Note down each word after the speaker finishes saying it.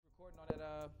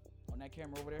that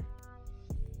camera over there?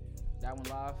 That one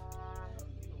live?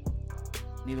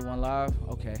 Neither one live?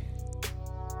 Okay.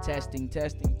 Testing,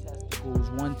 testicles.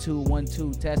 1 2 1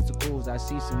 2 testicles. I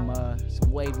see some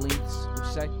wavelengths. What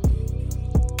you say?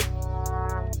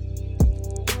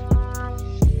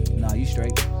 Nah, you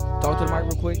straight. Talk to the mic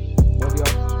real quick. Both of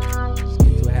y'all. Just get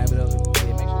into a habit of it.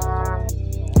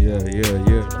 Yeah, make sure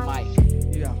Yeah. the mic.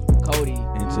 Yeah. Cody,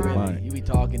 Into the mic. You be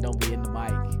talking, don't be in the mic.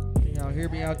 Can y'all hear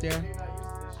me out there?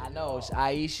 I know, it's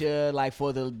Aisha, like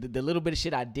for the little bit of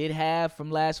shit I did have from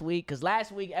last week, because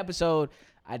last week episode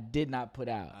I did not put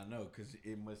out. I know, because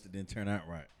it must have didn't turn out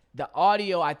right. The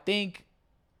audio, I think,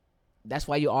 that's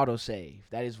why you auto-save.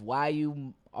 That is why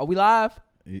you, are we live?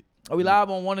 Are we live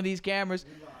on one of these cameras?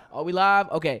 Are we live?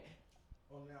 Okay.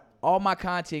 All my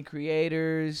content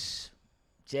creators,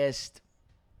 just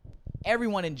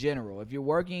everyone in general, if you're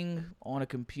working on a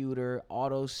computer,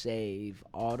 auto-save.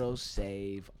 Lost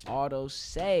the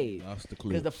clue.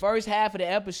 Because the first half of the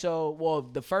episode, well,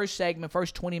 the first segment,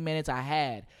 first 20 minutes I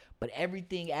had, but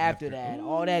everything after that,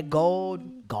 all that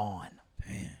gold, gone.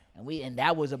 Damn. And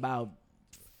that was about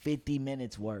 50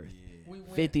 minutes worth. Yeah.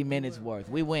 50 minutes worth.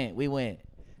 We went.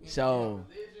 So,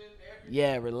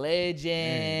 yeah, religion.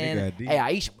 Man, they got deep. Hey,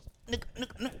 Aisha.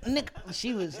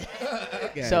 She was.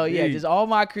 So, yeah, deep. just all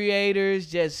my creators,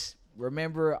 just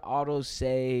remember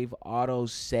auto-save to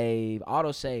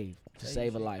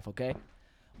save a life, okay?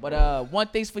 But one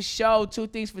thing's for sure, two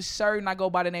things for certain. I go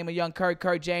by the name of Young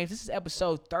Kurt James. This is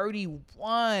episode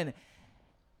 31.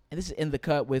 And this is In the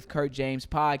Cut with Kurt James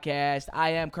podcast.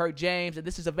 I am Kurt James, and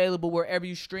this is available wherever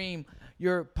you stream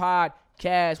your podcast.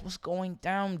 What's going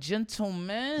down,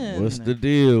 gentlemen? What's the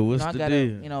deal? I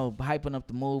gotta, hyping up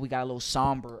the mood. We got a little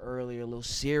somber earlier, a little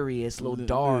serious, a little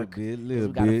dark. Little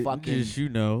we got a bit. fucking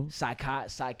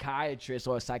psychiatrist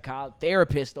or a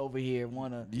psychotherapist over here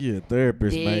wanna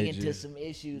therapist dig major. into some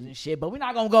issues and shit. But we're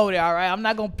not gonna go there, all right? I'm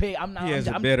not gonna pick. I'm not. He has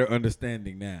a better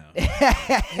understanding now.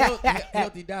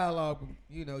 Healthy dialogue.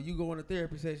 You go in a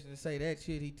therapy session and say that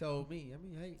shit he told me. I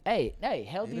mean, hey,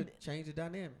 healthy. it'll change the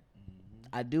dynamic.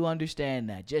 I do understand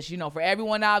that. Just, for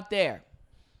everyone out there,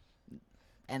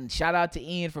 and shout out to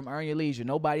Ian from Earn Your Leisure.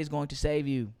 Nobody's going to save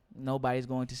you. Nobody's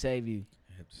going to save you. You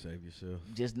have to save yourself.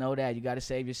 Just know that. You got to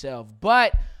save yourself.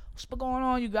 But what's been going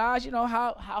on, you guys?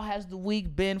 How has the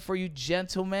week been for you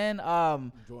gentlemen?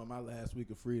 Enjoying my last week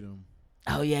of freedom.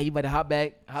 Oh, yeah, you better hop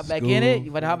back in it.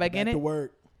 You better hop back in it. To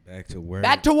work. Back to work.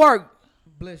 Back to work.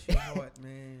 Bless your heart,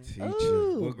 man. Teacher.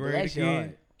 Ooh, What grade bless your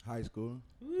again? High school.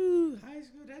 Ooh, high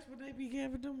school. That's when they be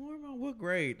giving them hormones. What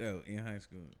grade though in high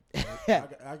school?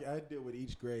 I deal with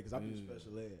each grade because I do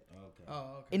special ed. Okay.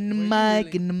 Oh, okay. In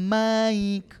the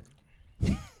mic.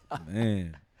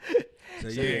 Man. So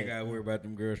you ain't gotta worry about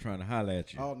them girls trying to holler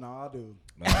at you. Oh no, I do.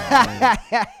 Man.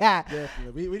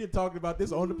 Definitely. We didn't talk about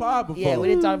this on the pod before. Yeah, we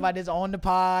didn't talk about this on the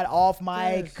pod, off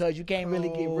mic, Just because you can't really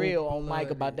get real on mic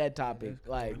cold-blooded. about that topic.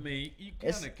 Like, I mean, you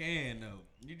kind of can though.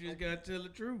 You just gotta tell the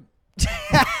truth.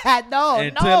 no,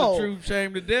 And tell the no. truth,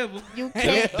 shame the devil. You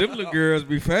can't. Them little girls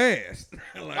be fast.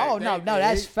 Like, Oh, no,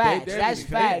 that's facts. That's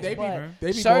facts. They But be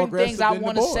more certain things aggressive I than the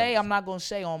want to boys. say, I'm not going to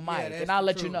say on mic. that's And I'll the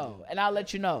let you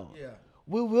truth. know. Yeah.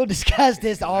 We'll discuss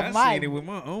this off I seen it mic. with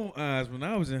my own eyes when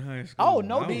I was in high school. Oh,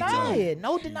 no I was denying.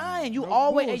 No denying. You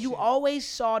always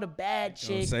saw the bad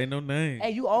Don't chick. say no name.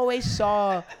 Hey, you always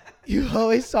saw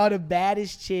the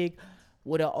baddest chick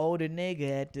with an older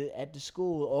nigga at the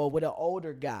school or with an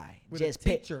older guy. With a just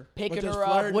teacher. picking just her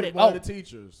up flirting with with it. one of the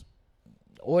teachers.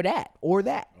 Or that.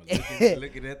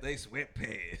 Looking at they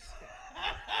sweatpants.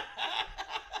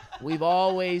 We've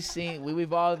always seen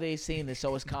this,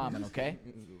 so it's common, okay?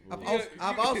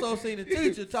 I've also seen a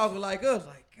teacher talking like us,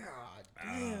 like, God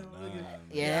damn. look at-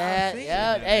 Yeah, I seen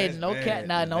yeah. it. Hey, That's no bad. cap,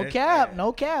 nah, no That's cap, bad.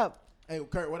 no cap. Hey,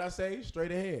 Kurt, what I say?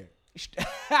 Straight ahead. Straight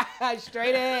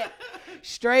ahead,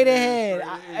 straight ahead.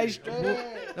 Straight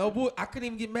ahead. No, boy, I couldn't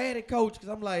even get mad at Coach because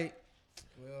I'm like,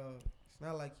 well, it's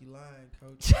not like you lying,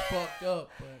 Coach. You fucked up,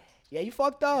 but Yeah, you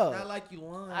fucked it's up. not like you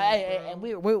lying. And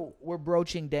bro. we're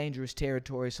broaching dangerous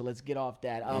territory, so let's get off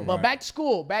that. But back to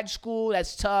school,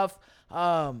 that's tough.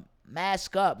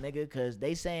 Mask up, nigga, because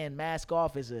they saying mask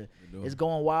off is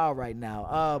going wild right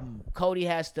now. Cody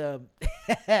has to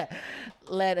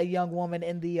let a young woman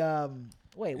in the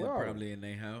wait, They're where are we? probably in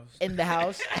their house. In the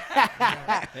house.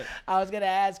 I was gonna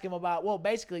ask him about, well,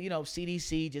 basically,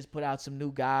 CDC just put out some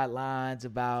new guidelines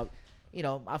about,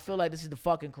 I feel like this is the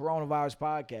fucking coronavirus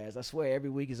podcast. I swear every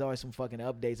week is always some fucking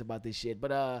updates about this shit.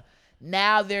 But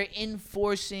now they're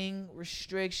enforcing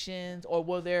restrictions,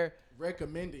 or they're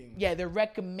Recommending. yeah, they're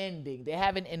recommending. They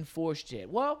haven't enforced yet.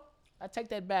 Well, I take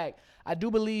that back. I do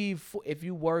believe if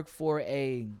you work for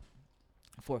a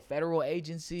for a federal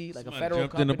agency, like a Somebody federal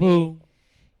jumped in company, the pool.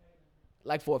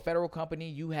 like for a federal company,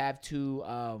 you have to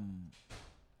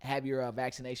have your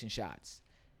vaccination shots.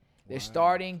 They're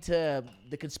starting to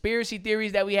the conspiracy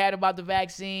theories that we had about the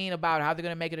vaccine, about how they're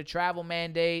going to make it a travel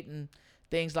mandate and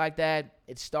things like that.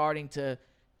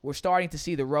 We're starting to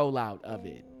see the rollout of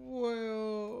it.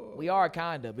 Well, We are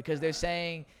kind of, because they're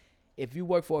saying if you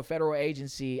work for a federal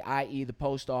agency, i.e. the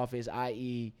post office,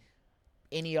 i.e.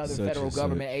 any other Such federal and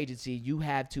government such. agency, you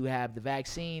have to have the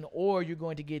vaccine or you're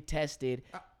going to get tested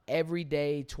every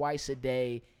day, twice a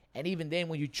day. And even then,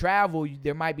 when you travel,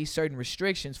 there might be certain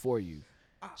restrictions for you.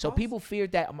 So people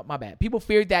feared that. My bad. People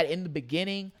feared that in the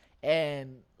beginning,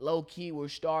 and low key, we're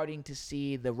starting to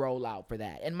see the rollout for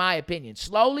that. In my opinion,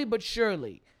 slowly but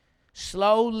surely,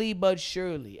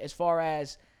 As far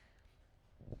as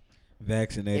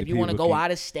Vaccinated if you want to people go can-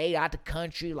 out of state, out the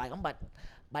country, like I'm about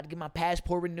to get my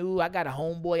passport renewed. I got a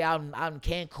homeboy out in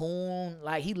Cancun.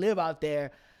 Like he live out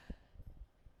there.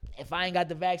 If I ain't got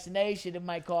the vaccination, it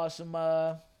might cause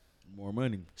more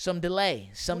money. some delay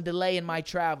in my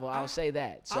travel. I'll say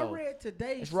that. So I read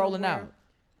today. it's rolling somewhere- out.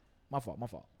 My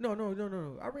fault.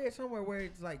 No. I read somewhere where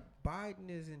it's like Biden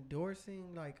is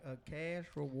endorsing like a cash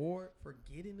reward for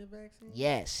getting the vaccine.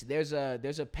 Yes,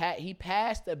 he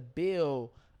passed a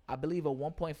bill, I believe a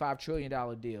 $1.5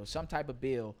 trillion deal, some type of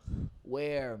bill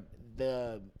where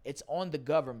it's on the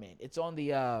government. It's on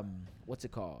the what's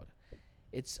it called?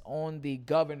 It's on the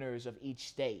governors of each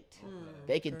state.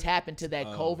 They can tap into that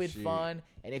COVID shit. fund,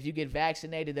 and if you get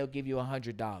vaccinated, they'll give you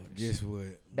 $100. Guess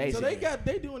what? Basically. So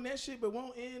they doing that shit, but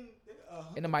won't end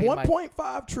In the mic-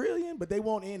 1.5 trillion, but they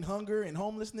won't end hunger and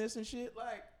homelessness and shit.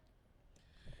 Like,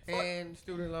 And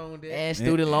student loan debt. And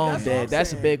student loan That's what debt. I'm That's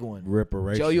a saying. big one.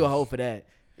 Reparations. Joe, you a hoe for that.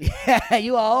 Yeah,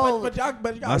 you a hoe. but y'all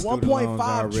My got student loans 1.5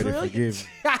 already trillion. forgiven.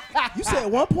 You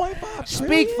said 1.5 trillion.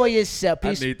 Speak for yourself. I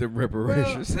Please. need the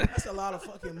reparations. That's a lot of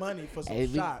fucking money for some Hey,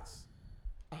 we- shots.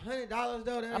 $100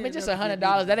 though. That I mean, ain't just enough to get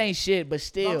 $100. That me. ain't shit, but I'm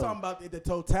still. talking about the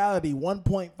totality,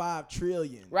 1.5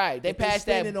 trillion. Right, they If passed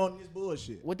that- spending on this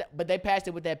bullshit. But they passed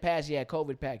it with that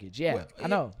COVID package. Yeah, Well, I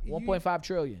know. you- 1.5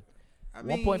 trillion. I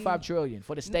mean, 1.5 trillion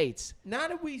for the states. Now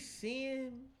that we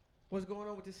seeing what's going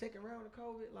on with the second round of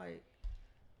COVID, like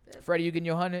Freddie, you getting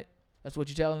your 100? That's what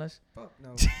you're telling us? fuck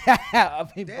no, I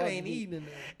mean, that fuck ain't you. eating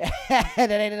enough.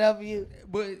 That ain't enough for you?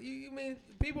 But you mean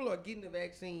people are getting the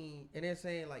vaccine and they're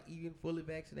saying like even fully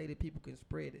vaccinated people can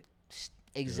spread it.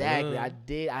 Exactly.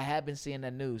 Yeah. I have been seeing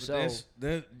that news. But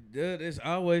So that's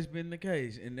always been the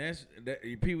case, and that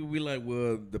people be like,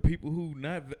 well, the people who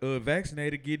not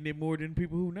vaccinated getting it more than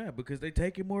people who not because they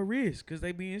taking more risks because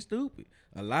they being stupid.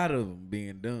 A lot of them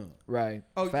being dumb. right.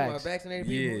 Oh, you talking about Facts. vaccinated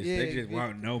people? Yes, Yeah, they just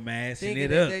want no mask in thinking it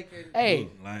that up. they can- Hey,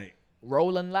 Like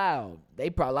rolling loud.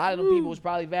 A lot of them people was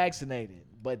probably vaccinated,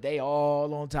 but they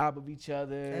all on top of each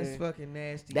other. That's fucking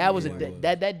nasty. That was anyway.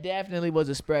 that definitely was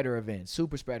a spreader event,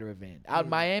 super spreader event. Out in Yeah.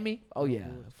 Miami, oh yeah,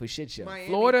 for shit show. Miami,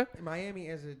 Florida, Miami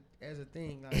as a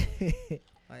thing,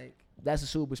 like that's a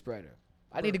super spreader.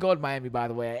 I need to go to Miami, by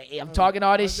the way. I'm talking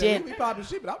all this shit. We popping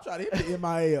shit, but I'm trying to hit the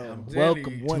MIL. I'm telling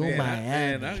Welcome you, to man,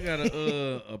 Miami. I got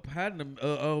a partner,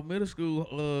 old middle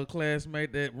school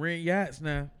classmate that rent yachts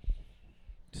now.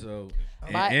 So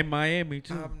in Miami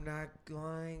too. I'm not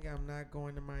lying. I'm not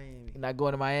going to Miami. Not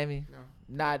going to Miami. No.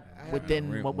 Not I haven't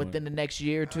within rent one. within the next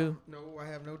year or two. No, I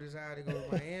have no desire to go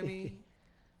to Miami.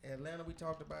 Atlanta, we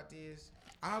talked about this.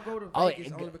 I'll go to Oh, Vegas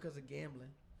it- only because of gambling.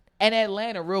 And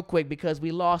Atlanta, real quick, because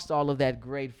we lost all of that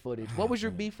great footage. What was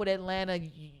your beef with Atlanta?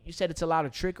 You said it's a lot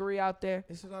of trickery out there.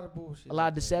 It's a lot of bullshit. A lot of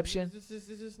out there. deception? It's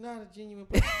just not a genuine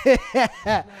place. It's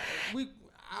not- we,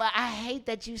 But I hate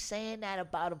that you saying that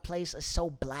about a place that's so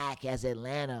black as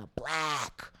Atlanta.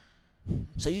 Black.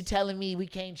 So you telling me we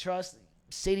can't trust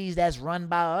cities that's run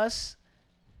by us?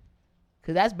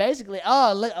 Cause that's basically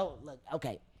look,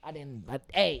 okay.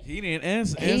 Hey. He didn't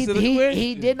answer He, the question.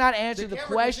 he did not answer The the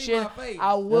camera can see question. my face.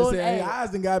 I will. Hey, Hey, eyes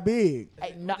done got big.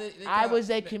 hey, no, They I got- was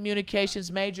a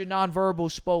communications major.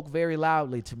 Nonverbal spoke very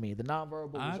loudly to me. The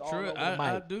nonverbal was all over the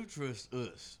I mic. do trust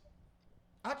us.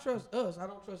 I trust us. I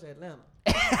don't trust Atlanta.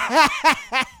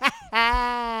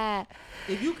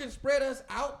 If you can spread us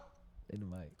out, In the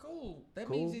mic. cool. That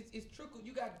Cool. means it's trickled.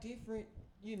 You got different,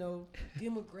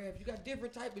 demographics. You got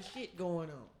different type of shit going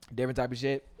on. Different type of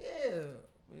shit. Yeah.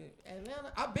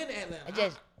 Atlanta. I've been to Atlanta. I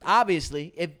just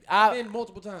obviously if I've I been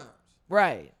multiple times.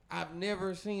 right. I've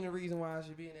never seen a reason why I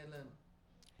should be in Atlanta.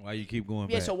 Why you keep going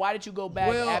Yeah. back? So why did you go back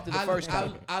after the first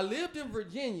time? I lived in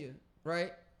Virginia,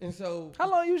 right? And so How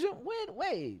long you was in?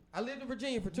 Wait. I lived in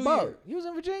Virginia for 2 Buck, years. you was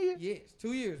in Virginia? Yes,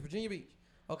 2 years, Virginia Beach.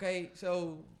 Okay,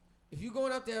 so if you're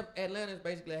going up there, Atlanta is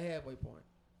basically a halfway point.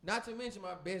 Not to mention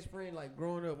my best friend, like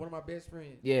growing up, one of my best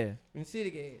friends Yeah. in City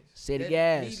Gas. City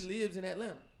Gas. He lives in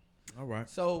Atlanta. All right.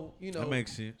 So, you know. That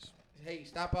makes sense. Hey,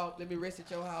 stop out. Let me rest at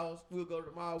your house. We'll go to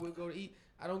the mall. We'll go to eat.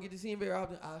 I don't get to see him very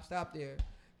often. I'll stop there.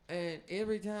 And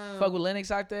every time Fuck with Lennox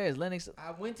out there. Is Lennox?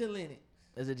 I went to Lennox.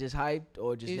 Is it just hyped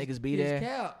or just It's- niggas be it's there?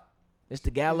 Cap. It's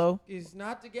the Gallo. It's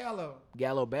not the Gallo.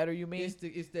 Gallo better, you mean? It's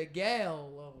the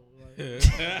Gallo. Like,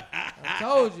 I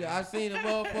told you. I seen a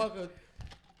motherfucker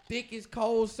thick as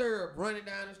cold syrup running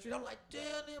down the street. I'm like, damn,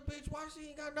 that bitch, why she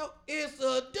ain't got no? It's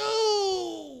a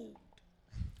dude.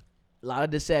 A lot of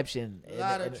deception. A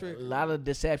lot of trickery. A lot of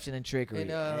deception and trickery.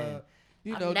 And And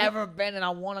you know, I've never been, and I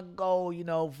want to go. You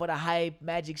know, for the hype,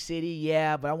 Magic City,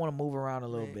 yeah, but I want to move around a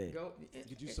little man, bit.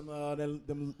 Get you some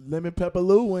them lemon pepper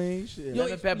Lou wings. Shit.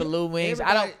 Lemon pepper Lou wings.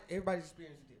 I don't. Everybody's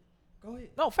experience is different. Go ahead.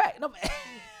 No fact. No.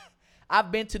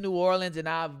 I've been to New Orleans and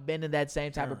I've been in that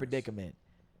same type of predicament,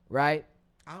 right?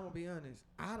 I'm gonna be honest.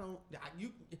 I don't.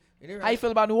 How you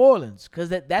feel about New Orleans? Cause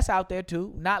that's out there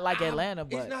too. Not like Atlanta,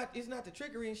 but it's not the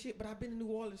trickery and shit. But I've been to New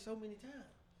Orleans so many times.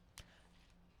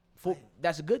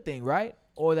 that's a good thing, right?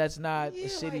 Or that's not Yeah, a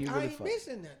city like, you I really ain't fuck.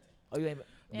 missing nothing. Oh, you ain't.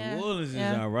 Yeah, New Orleans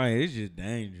yeah. is all right. It's just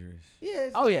dangerous. Yeah.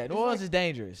 Oh yeah, it's New Orleans like, is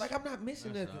dangerous. Like I'm not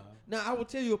missing nothing. Now I will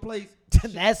tell you a place.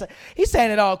 He's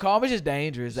saying it all calm. It's just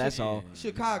dangerous. That's all.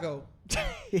 Chicago.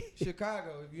 Chicago.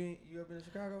 You ever been to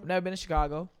Chicago? I've never been to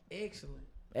Chicago. Excellent.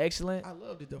 Excellent. I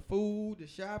loved it. The food, the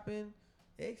shopping.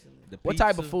 Excellent. The What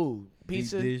type of pizza, food? deep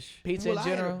Pizza. dish. Pizza well, in I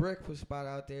had a general. breakfast spot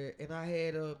out there, and I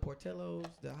had Portillo's,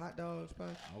 the hot dog spot.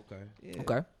 Okay. Yeah.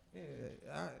 Okay.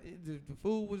 Yeah, the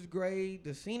food was great.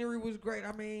 The scenery was great.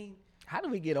 I mean, How do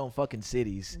we get on fucking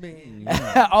cities? man.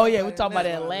 Oh yeah, we're talking about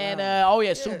Atlanta. Oh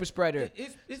yeah, super spreader.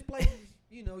 It's places,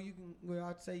 you know, you can, where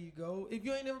I'd say you go. If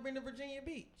you ain't never been to Virginia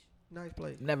Beach, nice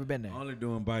place. Never been there. Only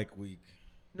doing bike week.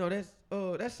 No, that's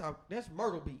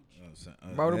Myrtle Beach.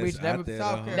 Myrtle That's Beach, never- out there, South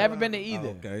huh? Carolina. Never been to either.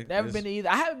 Oh, okay. Never been to either.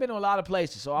 I haven't been to a lot of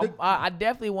places, so I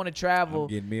definitely want to I'm travel.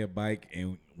 getting me a bike,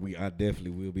 and I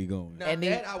definitely will be going. Now And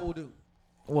that I will do.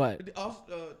 What?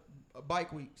 Also, a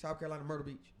bike week, South Carolina, Myrtle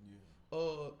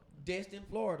Beach. Destin,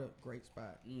 Florida, great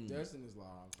spot. Destin is live.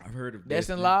 I've heard of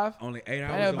Destin Destin. Live? Only 8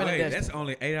 never hours been to away. Destin. That's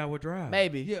only 8-hour drive.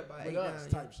 Maybe Yeah, by With 8,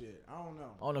 us 9. type shit. I don't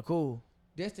know. on the cool.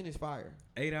 Destin is fire.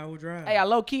 8-hour drive. Hey, I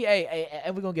low key. Hey,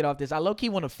 and we're gonna get off this. I low key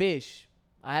want to fish.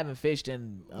 I haven't fished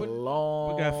in a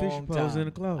long We got fishing poles time. in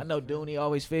the closet. I know Dooney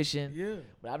always fishing, Yeah.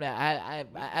 but I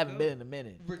haven't been in a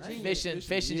minute. Virginia,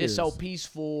 Fishing just so years.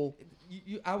 peaceful.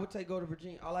 I would say go to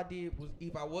Virginia. All I did was,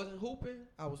 if I wasn't hooping,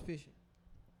 I was fishing.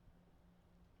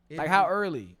 Like how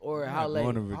early or how late?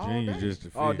 Going to Virginia day. just to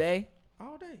fish. All day.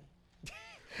 All day.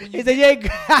 He said,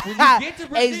 "Yeah." When you get to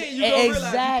Virginia, you gonna realize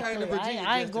exactly. you came to Virginia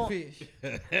I ain't just to going. fish.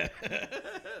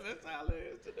 That's all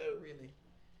it is to do. Really.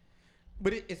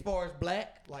 But as far as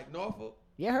black, like Norfolk,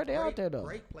 Yeah, I heard they out there though.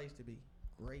 Great place to be.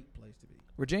 Great place to be.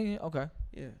 Virginia, okay.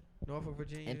 Yeah. Norfolk,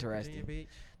 Virginia. Interesting. Virginia Beach.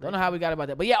 Don't know how we got about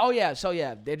that, but yeah, So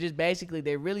yeah, they're just basically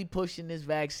they're really pushing this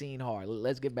vaccine hard.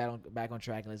 Let's get back on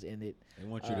track and let's end it. They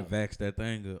want you to vax that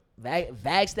thing up.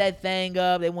 Vax that thing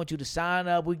up. They want you to sign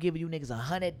up. We're giving you niggas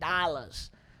 $100.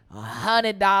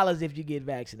 $100 if you get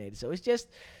vaccinated. So it's just,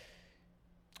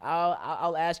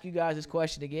 I'll ask you guys this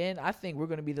question again. I think we're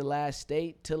going to be the last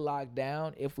state to lock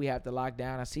down if we have to lock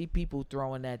down. I see people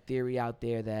throwing that theory out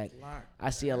there that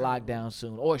I see a lockdown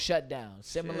soon or shutdown,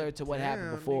 similar to what happened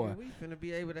before. Nigga, we finna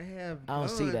be able to have I don't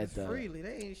see that, guns though. freely.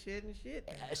 They ain't shedding shit.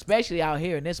 Especially out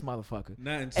here in this motherfucker.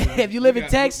 Not until If you live in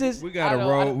Texas, we I gotta don't-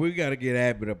 roll. We gotta get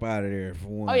Abbott up out of there for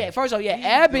one. Oh yeah, first off, yeah, He's the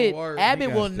Abbott worst. Abbott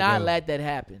He will gots to not go. let that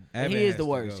happen. Abbott He is has the to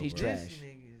worst. go, He's bro. This trash.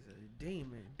 nigga is a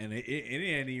demon. And it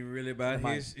ain't even really about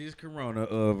Right. his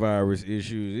coronavirus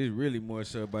issues. It's really more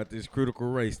so about this critical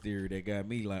race theory that got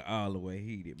me like all the way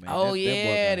heated, man. Oh That boy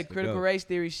yeah, gots the to critical go. race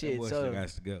theory That shit. boy So got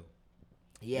to go.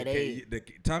 yeah,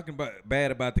 Talking bad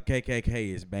about the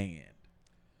KKK is banned.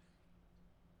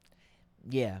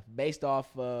 yeah, based off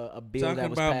a bill Talking that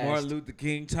was about passed. Martin Luther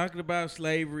King, talking about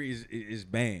slavery is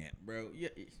banned, bro. Yeah,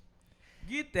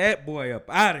 get that boy up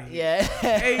out of here.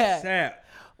 Yeah. ASAP.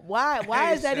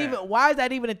 Why is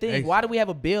that even a thing? Why do we have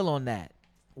a bill on that?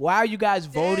 Why are you guys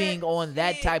voting That on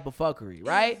that shit type of fuckery,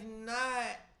 right? It's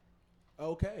not.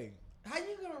 Okay. How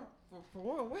you gonna? For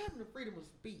one, what happened to freedom of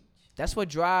speech? That's what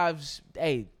drives.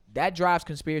 Hey, that drives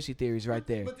conspiracy theories right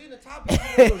there. But then the topic.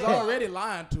 You was already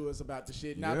lying to us about the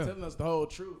shit, not Yeah. telling us the whole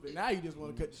truth, and now you just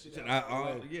want to cut the shit out.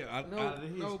 Out of the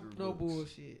No history books.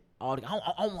 bullshit. I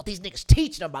don't want these niggas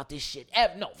teaching about this shit.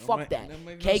 No, fuck make- that. that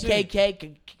make no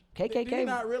KKK, Do you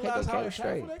not realize how KKK was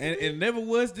straight. impactful that And could it never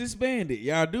was disbanded.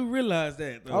 Y'all do realize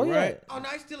that, though, Oh, yeah. right? Oh, no,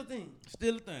 it's still a thing.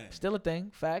 Still a thing. Still a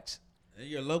thing. Facts. And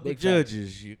your local Big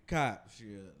judges, your cops,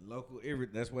 your local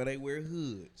that's why they wear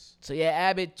hoods. So yeah,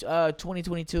 Abbott,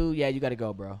 2022. Yeah, you gotta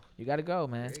go, bro. You gotta go,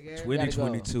 man. Yeah.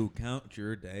 2022, count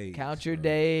your days. Count your bro.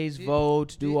 days, Did-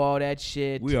 vote, do did- all that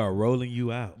shit. We are rolling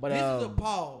you out. But This is a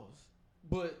pause.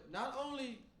 But not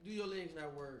only do your legs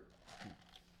not work,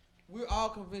 we're all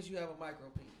convinced you have a micro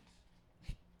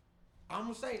penis. I'm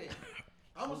gonna say that.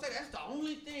 I'm gonna say that's the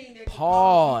only thing that can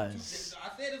Pause. cause you to,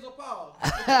 I said it's a pause.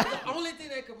 It's the only thing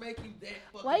that can make you that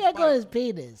fucking Why y'all call his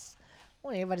spiteful. penis?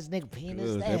 Why everybody's nigga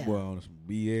penis? Cause that boy on some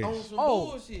BS. On some Oh,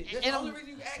 bullshit. That's and the only I'm- reason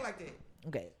you can act like that.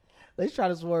 Okay, let's try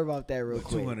to swerve off that real With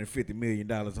quick. $250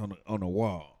 million on the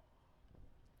wall.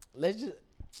 Let's just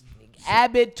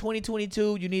Abbott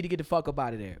 2022. You need to get the fuck up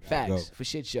out of there. Facts Go. for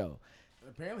shit show.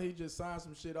 Apparently, he just signed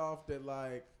some shit off that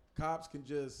like cops can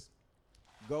just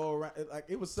go around. Like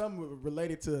it was something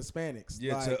related to Hispanics.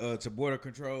 Yeah, like, to border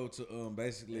control to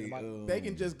basically they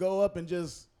can just go up and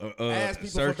just ask people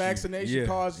search for you. vaccination Yeah,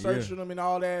 cards, searching yeah. them and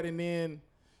all that, and then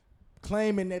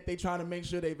claiming that they trying to make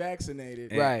sure they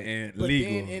vaccinated. And, Right. and But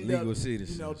legal then end legal up,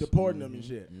 citizens. you know, deporting them and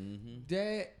shit. Mm-hmm.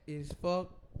 That is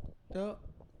fucked up.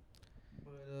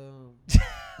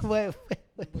 But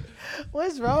Wait,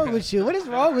 what's wrong with you? What is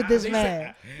wrong with this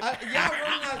man? y'all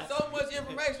running out so much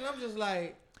information. I'm just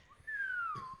like,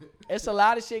 It's a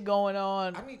lot of shit going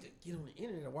on. I need to get on the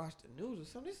internet and watch the news or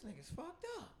something. This nigga's fucked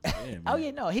up. Oh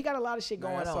yeah, no, he got a lot of shit Nah,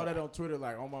 going I saw on. that on Twitter,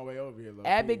 like on my way over here.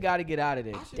 Abbott got to get out of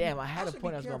there. I should Damn, be- I had I a should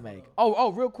point be I was gonna careful, make.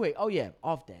 Oh, real quick. Oh yeah,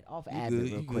 off Abbott good, real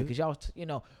you quick, good. because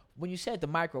y'all, when you said the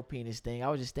micro penis thing, I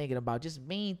was just thinking about just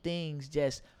mean things.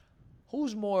 Just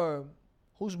who's more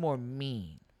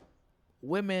mean,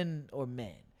 women or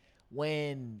men?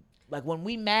 When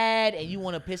we mad and you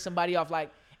want to piss somebody off,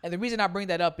 like, and the reason I bring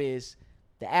that up is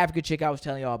the African chick I was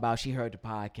telling y'all about. She heard the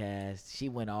podcast. She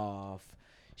went off.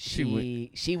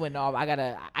 She went off. I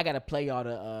gotta play y'all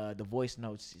the voice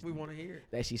notes We want to hear it.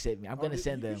 that she sent me. I'm gonna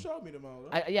send them. You showed me them all.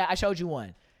 Right? I showed you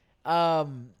one.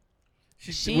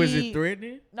 She Was it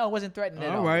threatening? No, it wasn't threatening at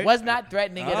All all. right. Was not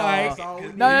threatening at All all. right. That's all we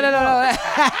need. No.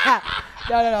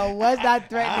 No. Was not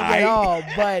threatening at all.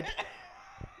 But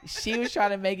she was trying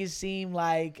to make it seem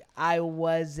like I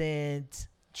wasn't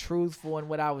truthful in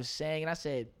what I was saying. And I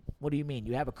said, what do you mean?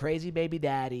 You have a crazy baby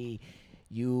daddy.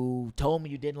 You told me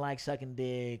you didn't like sucking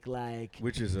dick. Like,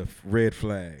 Which is a red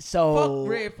flag. so.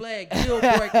 Fuck red flag, deal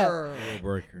breaker. Deal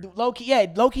breaker. Low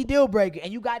key deal breaker.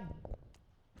 And you got.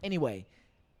 Anyway.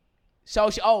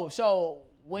 So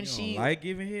when You she. don't like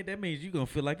giving head, that means you're going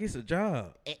to feel like it's a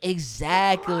job.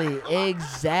 Exactly.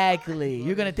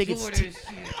 You're gonna think it's. Doing this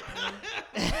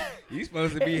shit. You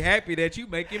supposed to be happy that you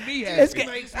making me It's happy.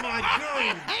 ga- Makes my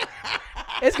dream.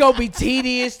 It's gonna be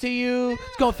tedious to you.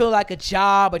 It's gonna feel like a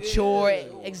job, a chore.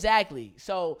 Exactly.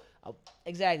 So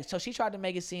exactly. So she tried to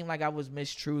make it seem like I was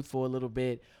mistruthful a little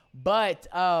bit. But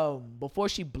before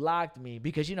she blocked me,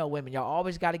 because you know women, y'all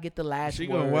always got to get the last She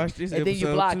word, gonna watch this and then you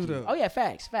episode block too, you. though. Oh yeah,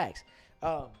 facts. I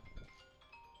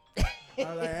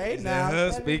was like, hey, Is now. that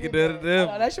her speaking of the No,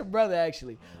 devil? that's your brother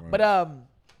actually. Right. But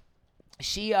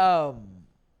she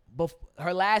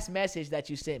her last message that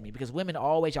you sent me, because women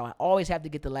y'all always have to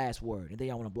get the last word, and then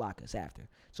y'all want to block us after,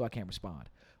 so I can't respond.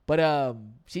 But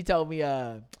she told me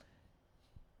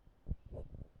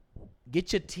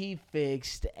get your teeth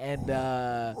fixed and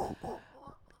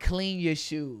clean your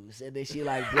shoes, and then she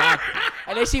like blocked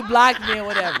and then she blocked me and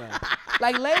whatever.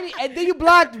 Like, lady, and then you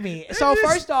blocked me. So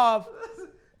first off,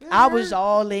 I was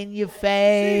all in your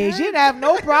face. You didn't have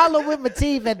no problem with my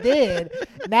teeth, and then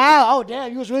now, oh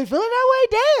damn, you was really feeling that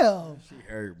way. Damn, She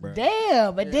hurt, bro.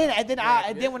 damn. And then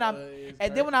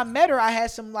when I met her, I had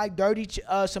some like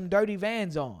dirty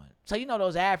Vans on. So you know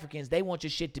those Africans, they want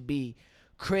your shit to be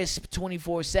crisp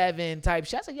 24/7 type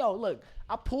shit. I said, yo, look,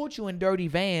 I pulled you in dirty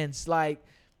Vans. Like,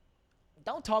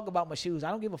 don't talk about my shoes. I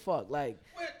don't give a fuck. Like,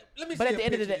 Wait, let me but see at the a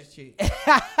end of the picture day, of this chick.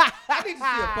 I need to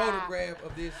see a photograph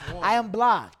of this woman. I am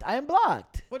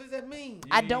blocked. What does that mean?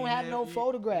 I don't have no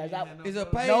photographs. Is a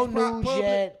page No public? nudes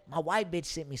yet. My white bitch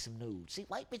sent me some nudes. See,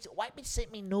 white bitch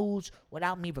sent me nudes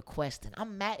without me requesting.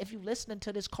 I'm mad. If you listening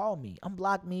to this, call me.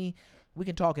 Unblock me. We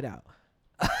can talk it out.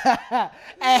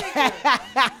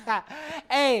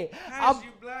 Hey, How you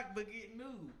block but get news?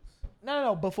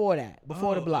 no. Before that,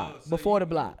 before the block, so before you- the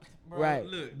block, Bro, right?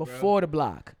 look, before the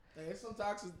block. Hey,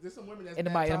 there's some women that's In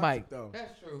the mad mic, in the toxic, mic. though.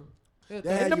 That's true. They'll In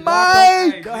have the you blocked on-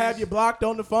 mic! They'll have you blocked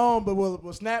on the phone, but will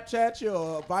Snapchat you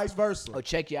or vice versa. Oh,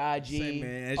 check your IG. Say,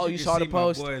 man, as Oh, you you can saw the see,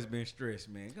 post. My boy's been stressed,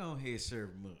 man. Go ahead, serve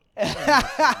him up.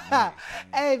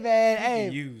 Hey man, You hey,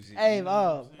 can use it, hey, you know what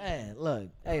oh I'm saying? man, look,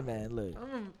 hey man, look.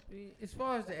 As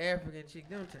far as the African chick,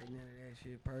 don't take none of that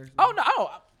shit personally. Oh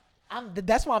no,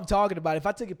 that's why I'm talking about it. If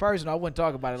I took it personal, I wouldn't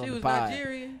talk about it She on the was pod.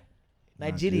 Nigerian.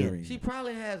 Nigerian. She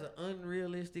probably has an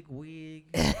unrealistic wig.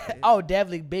 Oh,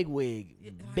 definitely big wig.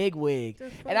 Yeah, like, Big wig.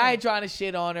 just And I ain't trying to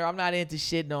shit on her. I'm not into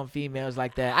shitting on females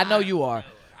like that. I know you are,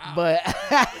 but I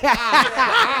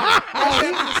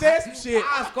said some shit.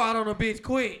 I squat on a bitch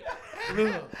quick.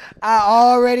 Look, I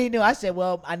already knew. I said,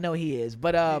 well, I know he is,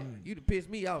 but you done pissed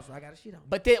me off, so I got to shit on.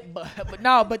 but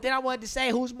then I wanted to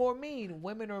say, who's more mean,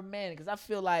 women or men? Because I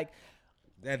feel like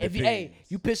That if depends.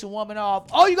 you piss a woman off,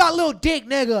 oh, you got a little dick,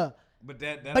 nigga. But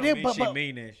that but don't it- mean but- she but-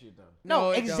 mean that shit though. No,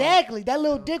 No, it exactly. That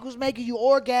little dick was making you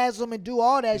orgasm and do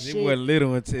all that It shit. wasn't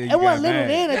little until you It got wasn't little mad.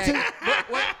 then until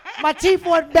What? my teeth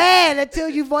wasn't bad until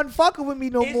you wasn't fucking with me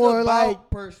no It's more. about Like,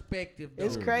 perspective, though.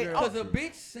 it's crazy. Because a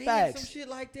bitch saying Facts. some shit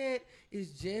like that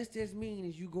is just as mean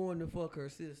as you going to fuck her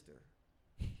sister.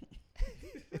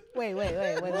 wait, what?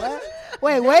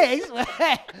 Wait.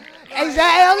 Exactly.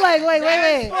 I'm like,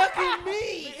 wait. Fucking me.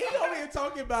 He don't even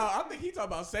talking about. I think he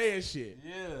talking about saying shit.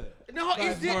 Yeah. No,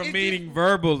 it's It's more just, meaning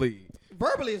verbally.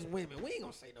 verbally is women. We ain't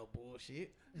gonna say no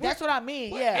bullshit. That's what I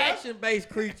mean. We're Yeah. action-based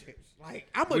creatures. Like,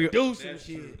 I'm gonna do some That's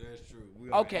shit. True, that's true. We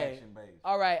are Okay. action-based.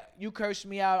 all right, you curse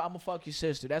me out, I'm gonna fuck your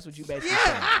sister. That's what you basically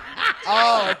saying. Yeah.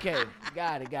 Oh, okay.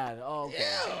 Got it. Oh, okay.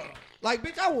 Yeah. Like,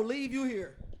 bitch, I will leave you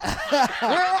here.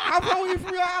 I'm probably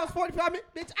from your house 45 minutes.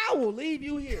 Bitch, I will leave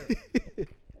you here.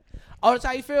 Oh, that's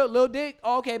how you feel? Little dick?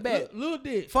 Oh, okay, bet. Little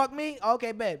dick. Fuck me?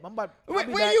 Okay, bet. I'll Where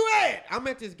be back. you at? I'm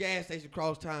at this gas station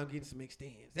across town getting some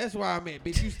extends. That's where I'm at.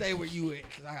 Bitch, you stay where you at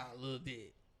because I got a little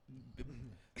dick.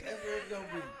 That's where it's going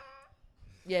to be.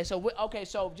 Yeah, so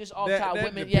so just off That- top, that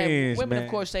women. depends, women man. of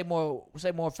course say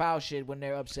more foul shit when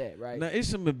they're upset, right? Now, it's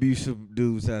some abusive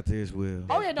dudes out there as well.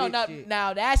 Oh yeah, big shit.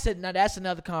 now that's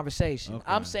another conversation. Okay.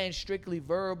 I'm saying strictly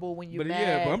verbal when you're But mad.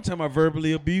 yeah, but I'm talking about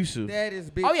verbally abusive. That is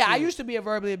big Oh yeah, I shit. used to be a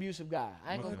verbally abusive guy.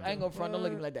 I ain't gonna front. Don't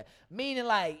look at me like that. Meaning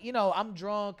like, I'm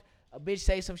drunk. A bitch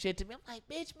say some shit to me. I'm like,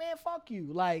 bitch, man, fuck you.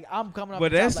 Like I'm coming up.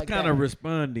 But the top that's like kind that. of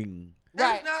responding.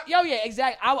 Right. That's not- Yo, yeah,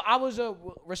 exactly. I was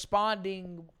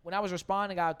responding. When I was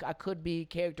responding, I could be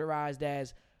characterized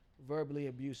as verbally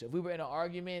abusive. We were in an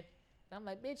argument, and I'm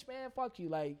like, bitch, man, fuck you.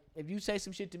 Like, if you say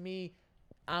some shit to me,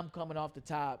 I'm coming off the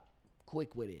top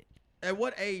quick with it. At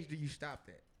what age do you stop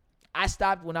that? I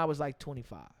stopped when I was like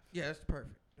 25. Yeah, that's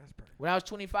perfect. That's perfect. When I was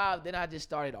 25, then I just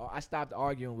started. I stopped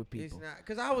arguing with It's people. not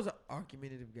because I was an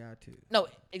argumentative guy too. No,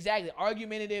 exactly.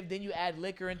 Argumentative. Then you add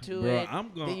liquor into Bro, it. I'm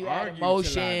gonna then you argue add till I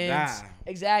emotions. die.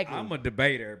 Exactly. I'm a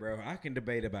debater, bro. I can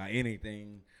debate about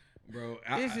anything, bro.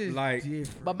 This is like,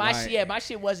 different. but my like- my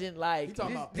shit wasn't like. He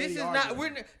talking about this petty is argument. not. We're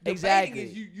debating Exactly.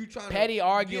 is you trying Petty to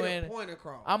arguing. get a point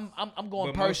across. I'm going but most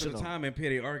of personal. the time in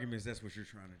petty arguments, that's what you're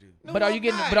trying to do. No, but are I'm you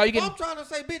getting- not. but are you If getting- I'm trying to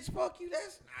say, bitch, fuck you.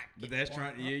 That's not. But getting that's the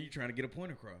trying. point Yeah, across. you're trying to get a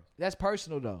point across. That's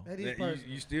personal though. That is That personal.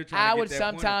 you still trying I to get would that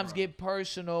point sometimes across. get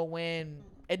personal when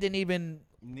it didn't even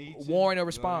Need to. warrant a Go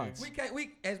response. ahead.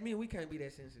 We as men, we can't be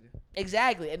that sensitive.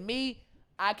 Exactly. And me,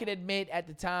 I can admit at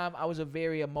the time I was a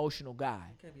very emotional guy.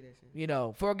 We can't be that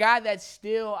sensitive. For a guy that's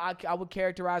still, I would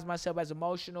characterize myself as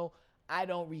emotional. I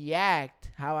don't react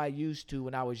how I used to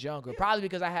when I was younger. Probably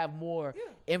because I have more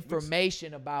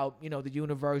information about, the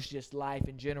universe, just life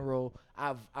in general.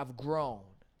 I've grown.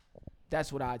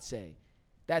 That's what I'd say.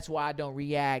 That's why I don't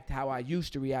react how I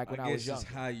used to react when I was guess younger.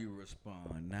 it's how you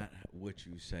respond, not what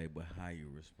you say, but how you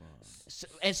respond.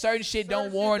 And certain shit don't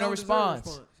Certain warrant shit a don't deserve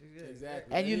response.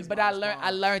 Exactly. And That is but my I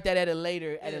response. learned that at a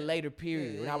later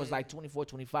period Yeah, when yeah, I was yeah. like 24,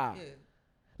 25. Yeah.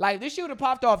 Like this shit would have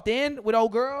popped off then with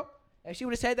old girl, and she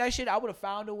would have said that shit. I would have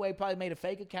found a way, probably made a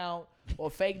fake account or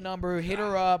a fake number, hit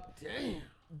her up. Damn.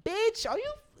 Bitch, have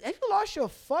you lost your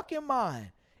fucking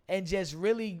mind? And just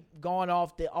really gone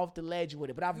off the ledge with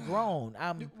it. But I've grown.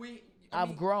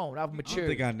 I've grown. I've I don't matured.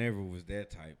 think I never was that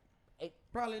type.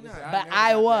 Probably not. Listen, But never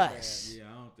I got that was. Yeah,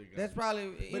 I don't think. That's probably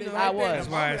But you if know. I right there in was. the That's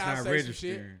why moment it's I not say some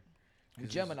shit, registering. 'Cause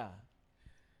Gemini.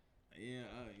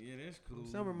 Yeah, that's cool.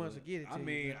 Summer months will get it I to you,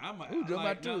 mean, man. I'm a. Ooh, Gemini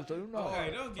like, too, no, so you know.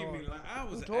 Okay, don't give me like I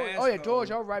was. an Oh yeah, George,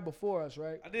 asshole. y'all right before us,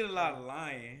 right? I did a lot of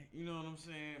lying. You know what I'm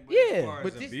saying? But Yeah. As far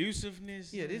But as this-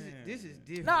 abusiveness. Yeah, this man. is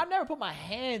different. No, I've never put my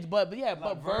hands, but yeah,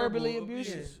 but Like verbally verbal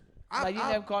abusive. abuse. Like you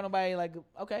never call nobody like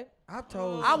okay. I've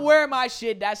told. I'm wearing my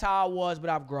shit. That's how I was, but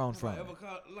I've grown If from I it. ever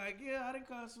call, like, yeah, I didn't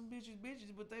call some bitches,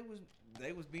 but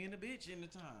they was being a bitch in the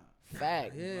time.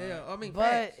 Fact. Yeah. I mean, But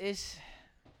facts. it's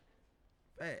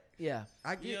Facts. yeah.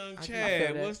 I get. Young I get-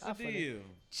 Chad, that. what's the I feel that. deal?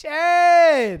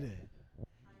 Chad.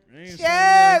 I ain't seen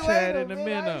Chad, Young Chad wait in a a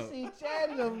minute. I minute. ain't seen Chad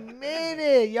in a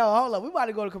minute. Yo, hold up. We about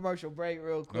to go to commercial break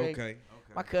real quick. Okay.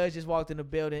 My cuz just walked in the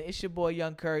building. It's your boy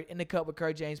Young Kurt in the Cup with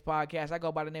Kurt James podcast. I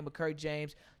go by the name of Kurt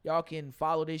James. Y'all can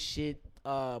follow this shit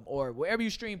or wherever you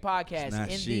stream podcasts It's not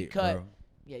in the shit, cut. bro.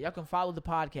 Yeah, y'all can follow the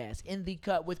podcast In the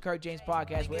Cut with Kurt James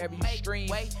podcast wherever you stream.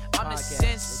 I'm the podcasts.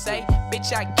 sensei,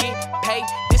 bitch, I get paid.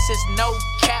 This is no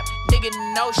cap, nigga,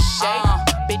 no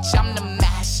shade. Bitch, I'm the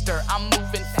master, I'm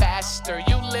moving faster.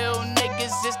 You little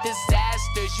niggas is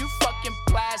disasters. You fucking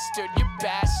plastered, you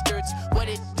bastards. What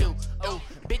it do? Oh,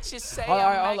 bitches say Hold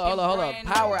on, I'm hold on. making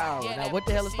Power brand hour. new. Yeah, Now, that what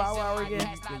the hell is pussy's power in hour my again?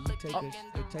 pants, not looking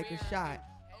You take a shot.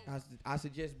 I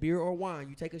suggest beer or wine.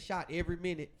 You take a shot every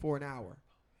minute for an hour.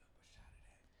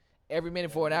 Every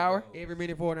minute for an hour? Every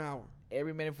minute for an hour.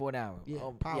 Every minute for an hour. Yeah,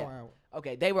 power hour.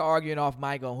 Okay, they were arguing off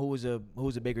mic on who was a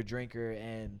bigger drinker,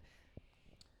 and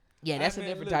yeah, that's a mean,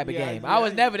 different look, type of yeah, game. yeah, I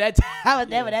was never that. I was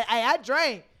never that. Hey, I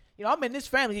drank. You know, I'm in this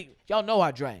family. Y'all know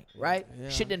I drank, right? Yeah.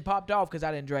 Shit didn't popped off because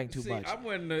I didn't drink too See, much. I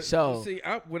wasn't. So-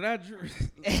 When I drink,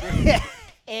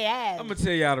 Yeah. I'm gonna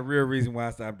tell y'all the real reason why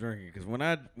I stopped drinking. Because when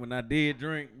I did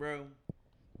drink, bro,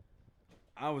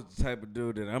 I was the type of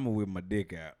dude that I'm gonna whip my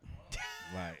dick out.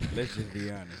 Like, let's just be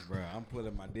honest, bro. I'm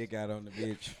pulling my dick out on the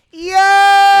bitch.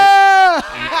 Yeah.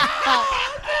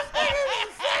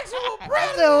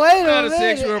 Wait Not a a minute.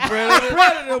 sexual predator.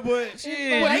 Predator, but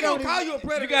Shit, Well, you he gonna call you a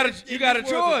predator. You got a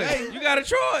choice. Hey, You got a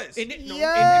choice. and it- no,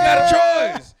 Yeah. You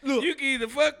got a choice. Look. You can either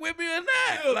fuck with me or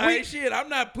not. Look, Like shit, I'm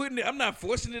not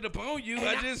forcing it upon you.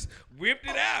 I just whipped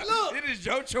it out. Look. It is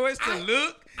your choice to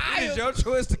look. I It is am- your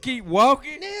choice to keep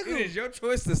walking. Nigga. It is your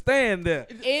choice to stand there.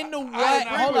 In the what?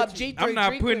 agree Hold with up, you. G3. I'm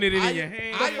not putting it in I- your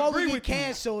hand. I Before agree we get with you.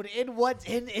 canceled, in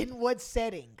what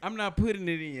setting? I'm not putting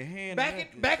it in your hand. back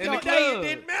in in the day, it club.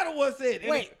 didn't matter what said.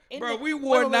 Wait, in Bro, the- we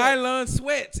wore wait. nylon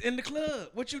sweats in the club.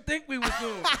 What you think we was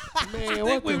doing? What you think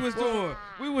what we the was fuck? doing?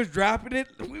 We was dropping it.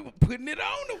 We were putting it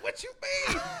on. What you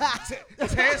mean?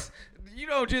 Test. You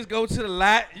don't just go to the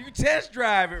lot. You test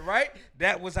drive it, right?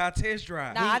 That was our test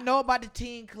drive. Now I know about the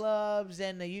teen clubs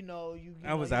and the, you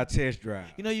That was our test drive.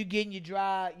 You know, you getting your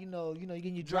dry, you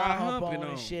getting your Dry dry hump humping on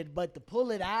and on. shit. But to pull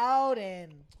it out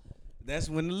and That's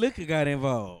when the liquor got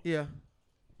involved. Yeah.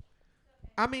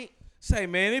 I mean, Say,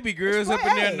 man, it be girls right. up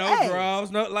in there, Hey, no hey.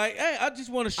 draws, no like, hey, I just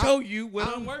want to show you what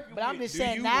I'm working but I'm with. just Do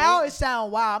saying you now want- it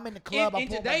sound wild. I'm in the club. I in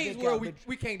pull my today's dick world, out, we, bitch.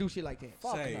 we can't do shit like that.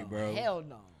 Fuck Say, no. bro. Hell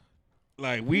no.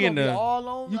 like We we in gonna be the. all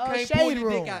on You can't pull shade your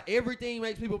room. dick out. Everything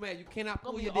makes people mad. You cannot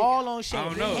pull Gonna be your dick all out. on shade I room.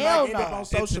 don't know. Hell Like, end up no. on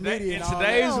social media In and all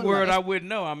today's Hell no. world, I wouldn't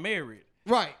know. I'm married.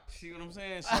 Right. See what I'm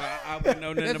saying? So I wouldn't know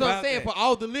nothing That's about what I'm saying. that. For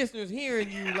all the listeners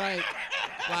hearing you, like,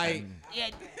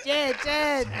 Yeah,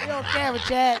 Chad. You don't care,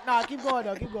 Chad. No, keep going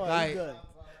though. Keep going. Like-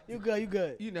 You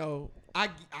good. you know,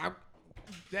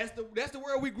 that's the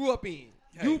world we grew up in.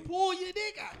 You pull your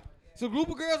dick out. So group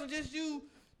of girls and just you,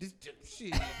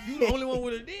 shit. You the only one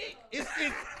with a dick.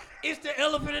 It's the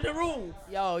elephant in the room.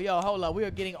 Yo, hold up. We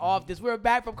are getting off this. We're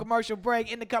back from commercial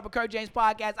break in the Cup of Kurt James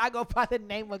podcast. I go by the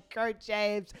name of Kurt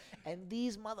James, and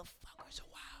these motherfuckers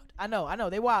are wild. I know.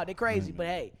 They wild. They crazy, but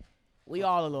hey, we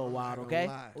all a little wild, okay?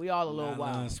 lie. We all a little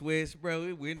Nylon wild. sweats, bro.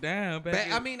 It went down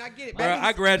back. I mean, I get it. Bro, Back in-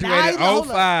 I graduated Nah, hold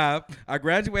 05. I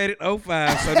graduated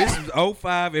 05, so this was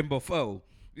 05 and before.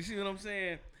 You see what I'm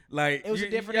saying? Like It was a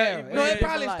different yeah, era. you- It no, was a it different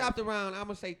probably life. stopped around, I'm going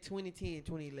to say 2010,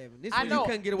 2011. This is I when know. you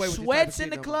couldn't get away with Sweats this type in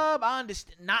the of shit no more. club, I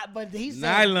understand. Not, but he said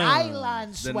Nylon.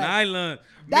 nylon The sweat. nylon.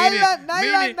 Nylon,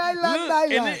 Meaning,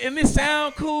 nylon. And it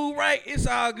sound cool, right? It's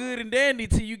all good and dandy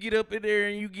till you get up in there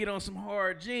and you get on some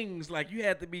hard jeans. Like you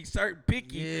have to be certain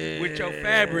picky with your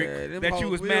fabric them that you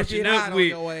hoes was will matching get hot up on with.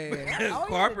 your ass. Because Oh, yeah,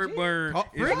 carpet G. burn is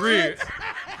Friction. real.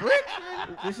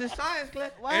 Friction. This is science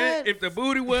class. What? And if the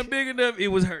booty wasn't big enough, it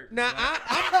was hurt. Now,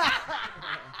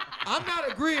 I'm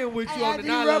not agreeing with you Hey, on the after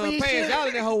you rub nylon your pants. shit. Y'all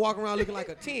in that hoe walking around looking like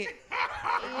a tent.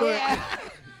 Yeah.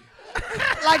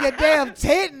 Like a damn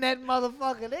tent in that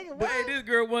motherfucker. Nigga, But what? hey, this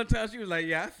girl one time she was like,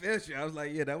 "Yeah, I felt you." I was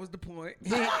like, "Yeah, that was the point.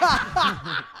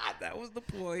 That was the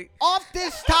point." Off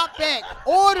this topic.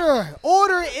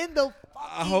 Order in the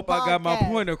I hope I got my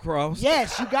point across.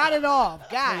 Yes, you got it off.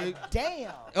 God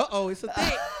damn. Uh-oh, it's a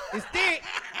thick. It's thick.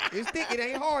 It's thick. It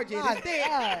ain't hard yet. God It's thick.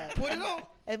 damn. Put it on.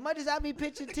 As much as I be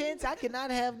pitching tents, I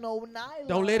cannot have no nylon.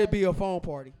 Don't let it be a phone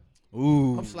party.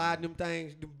 Ooh. I'm sliding them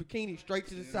things, the bikini straight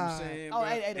to the You know what I'm side. saying, Oh, bro?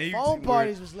 hey, And the you phone two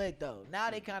parties was lit though. Now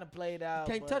they kind of played out.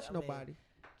 Can't but, touch I mean, nobody.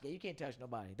 yeah, you can't touch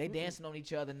nobody. They dancing on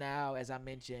each other now, as I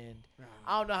mentioned.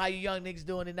 I don't know how you young niggas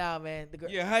doing it now, man. The girl,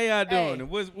 Yeah, how y'all Hey, doing?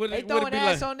 What they what it throwing be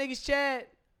ass like? on niggas, Chad.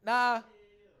 Nah.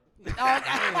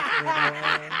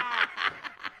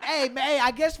 Hey man, hey,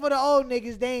 I guess for the old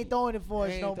niggas, they ain't throwing it for us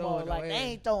They ain't no more. throwing no Like they ass.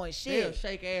 ain't throwing They'll shit.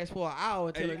 shake ass for an hour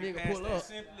until Hey, a you can nigga pass pull that up.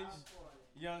 Simply's?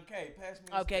 Young K, pass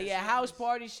me. Okay, that yeah, house Simply's.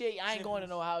 party shit. I ain't going to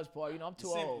no house party. You know, I'm too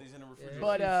old. Simply's in the refrigerator.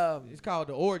 But It's called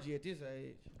the orgy at this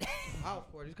age. House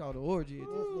party. It's called the orgy at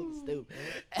this Nigga stupid.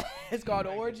 It's called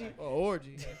an orgy. Oh,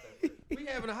 orgy. We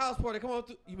having a house party. Come on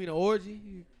through. You mean an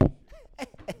orgy?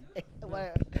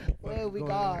 Where we Go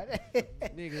gone?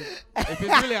 Nigga, if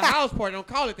it's really a house party, don't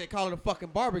call it that. Call it a fucking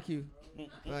barbecue.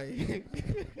 Like,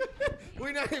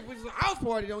 we not. If it's a house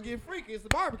party, don't get freaky. It's a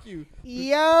barbecue.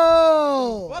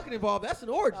 Yo. Fucking involved. That's an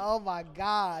orgy. Oh my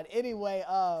God. Anyway,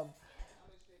 fuck,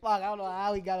 I don't know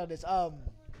how we got on this.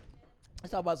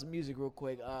 Let's talk about some music real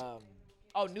quick.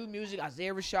 New music.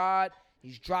 Isaiah Rashad.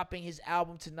 He's dropping his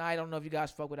album tonight. I don't know if you guys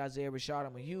fuck with Isaiah Rashad.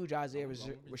 I'm a huge Isaiah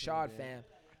Rashad fan.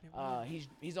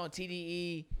 He's on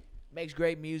TDE. Makes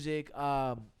great music.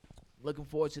 Looking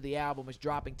forward to the album. It's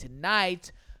dropping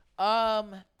tonight.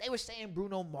 They were saying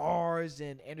Bruno Mars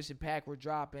and Anderson .Paak were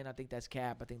dropping. I think that's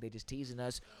cap. I think they just teasing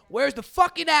us. Where's the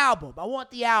fucking album? I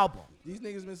want the album. These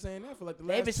niggas been saying that for like the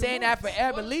last They've been 2 saying that months.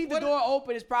 forever. Leave the door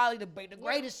open is probably the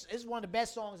greatest. It's one of the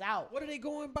best songs out. What are they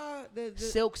going by?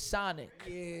 Silk Sonic.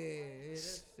 Yeah,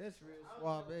 that's real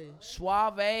suave.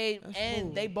 Suave, and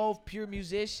cool. they both pure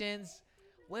musicians.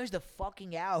 Where's the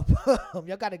fucking album?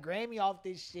 Y'all got a Grammy off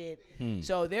this shit.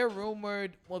 So they're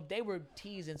rumored. Well, they were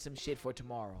teasing some shit for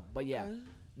tomorrow. But yeah,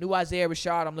 new Isaiah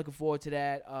Rashad. I'm looking forward to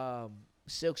that.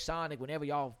 Silk Sonic. Whenever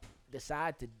y'all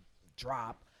decide to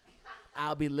drop,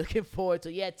 I'll be looking forward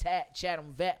to. Yeah, Chad.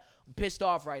 I'm pissed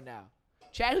off right now.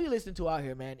 Chad, who you listening to out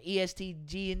here, man?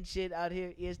 ESTG and shit out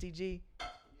here. ESTG.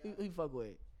 Who you fuck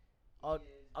with? All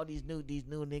these new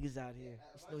niggas out here.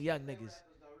 These new young niggas.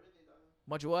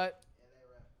 Bunch of what?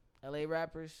 LA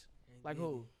rappers? Like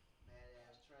who?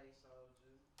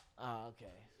 Oh,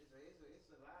 okay.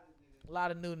 A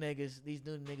lot of new niggas. These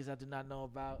new niggas I do not know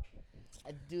about.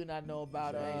 I do not know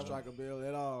about. I ain't strike a bill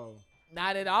at all.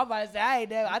 Not at all. I say I ain't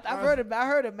never. I've heard of. I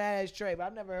heard of Mad Ass Trey, but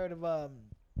I've never heard of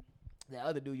the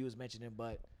other dude you was mentioning.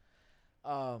 But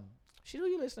shit, who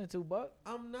you listening to, Buck?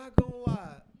 I'm not gonna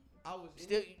lie. I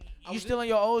was Still on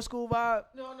your old school vibe?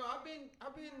 No.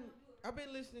 I've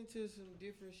been listening to some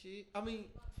different shit. I mean,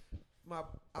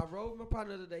 I rode my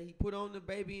partner today. He put on the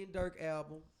Baby and Dirk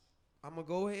album. I'm gonna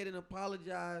go ahead and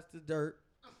apologize to Dirk.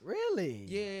 Really?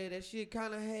 Yeah, that shit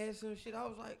kind of had some shit. I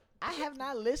was like, I have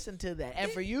not listened to that.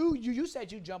 And for you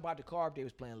said you jump out the car if they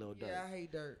was playing Lil Durk. yeah, I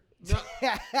hate Dirk. No,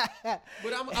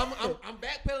 but I'm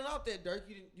backpedaling off that Dirk.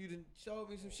 You didn't show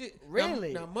me some shit.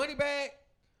 Really? Now Moneybag.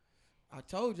 I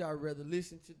told you I'd rather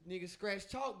listen to niggas scratch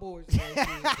chalkboards than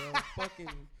that shit, bro. Fucking.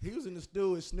 He was in the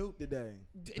stew with Snoop today.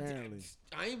 Apparently.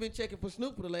 I ain't been checking for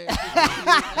Snoop for the last 50 years.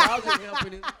 I was just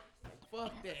helping him.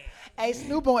 Fuck that. Hey,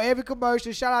 Snoop on every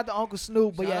commercial. Shout out to Uncle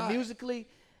Snoop. But Shout yeah, out. musically,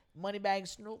 Moneybag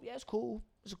Snoop, yeah, it's cool.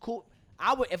 It's a cool.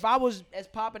 If I was as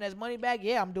popping as Moneybag,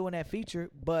 yeah, I'm doing that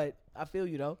feature. But I feel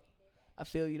you though.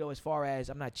 As far as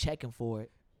I'm not checking for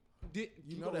it. You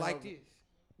know gonna that like hoe- this?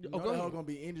 You Oh, know go that ahead. hoe gonna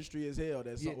be industry as hell.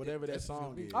 That song, Yeah, whatever that that's what's song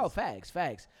gonna be. is. Oh, facts.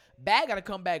 Bag gotta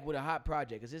come back with a hot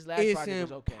project because his last It's project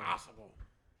was okay. impossible.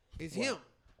 It's him.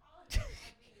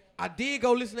 I did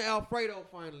go listen to Alfredo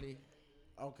finally.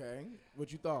 Okay,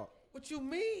 what you thought? What you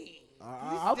mean?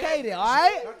 okay then, all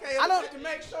right? Okay, I don't. to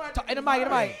make sure. In the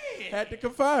mic. Had to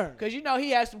confirm. Because you know he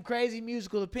has some crazy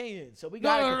musical opinions. So we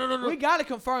gotta No. we gotta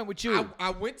confirm with you. I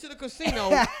went to the casino.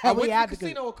 We I went to had the to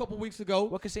casino a couple weeks ago.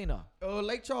 What casino?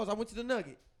 Lake Charles. I went to the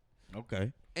Nugget.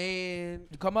 Okay. And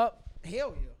You come up?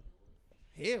 hell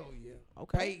yeah.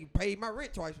 Okay. Paid my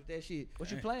rent twice with that shit.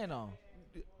 What you playing on?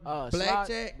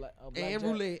 Blackjack Blackjack. and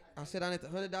roulette. I sat down at the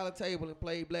 $100 table and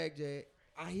played blackjack.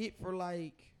 I hit for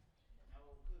like.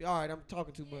 All right, I'm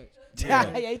talking too much.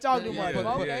 Yeah, he talking too much. Yeah,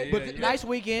 but yeah, okay. yeah, yeah. Nice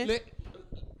weekend.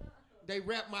 They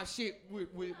wrap my shit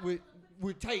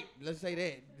with tape. Let's say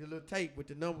that the little tape with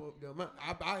the number, the amount.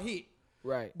 I hit.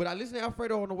 Right. But I listened to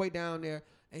Alfredo on the way down there,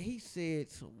 and he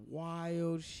said some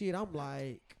wild shit. I'm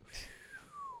like,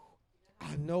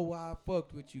 I know why I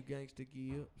fucked with you, Gangsta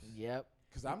Gibbs. Yep.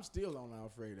 Cause I'm still on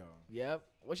Alfredo. Yep.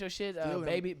 What's your shit? Still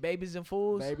in- Babies and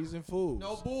Fools? Babies and fools.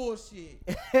 No bullshit.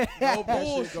 No That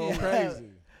shit go bullshit. crazy.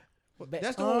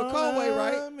 That's the one with Conway,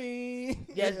 right?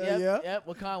 Yep,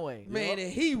 with Conway. Man,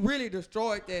 and he really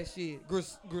destroyed that shit.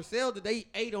 Griselda, they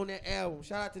ate on that album.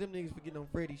 Shout out to them niggas for getting on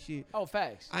Freddie shit. Oh,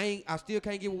 facts. I still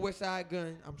can't get with West Side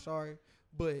Gun. I'm sorry,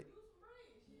 but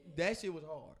that shit was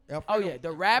hard. Oh yeah,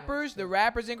 the rappers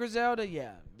in Griselda,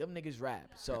 yeah, them niggas rap.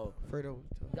 So Alfredo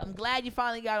was tough. I'm glad you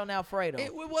finally got on Alfredo.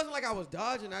 It wasn't like I was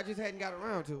dodging. I just hadn't got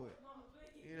around to it.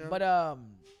 You know? But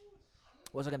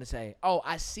what was I gonna say? Oh,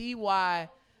 I see why.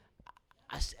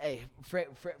 Hey,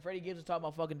 Freddie Gibbs was talking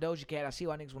about fucking Doja Cat. I see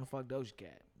why niggas want to fuck Doja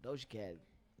Cat. Doja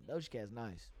Cat's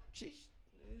nice.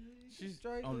 she's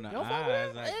straight. On the You don't fuck with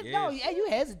eyes, her? I No, guess. yeah, you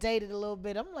hesitated a little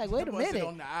bit. I'm like, wait a Busted minute.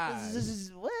 on the eyes. This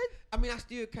is what? I mean, I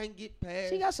still can't get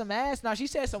past. She got some ass. Now she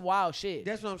said some wild shit.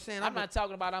 That's what I'm saying. I'm not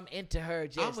talking about I'm into her.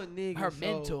 Just I'm a nigga. her so,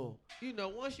 mental. You know,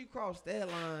 once you cross that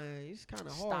line, it's kind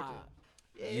of hard. Stop.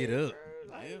 Get up.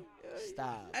 Yeah.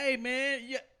 Stop. Hey man,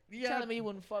 You telling me you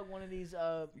wouldn't fuck one of these?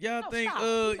 Y'all no, think stop.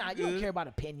 Nah, you don't care about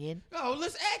opinion. Oh,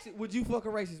 let's ask it. Would you fuck a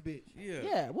racist bitch?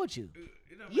 Yeah, would you?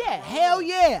 It don't Yeah, matter. hell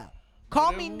yeah.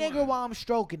 Call me Whatever nigga one. while I'm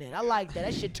stroking it. I like that.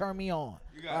 That shit turn me on.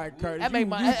 You All got right, Curtis. That make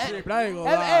my you tripping. I ain't gonna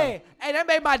lie. hey, that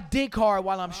made my dick hard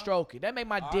while I'm stroking. That made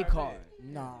my dick hard.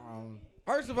 Nah.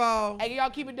 First of all, Hey, can y'all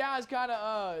keep it down? It's kind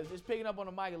of just picking up on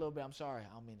the mic a little bit. I'm sorry.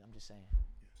 I'm just saying.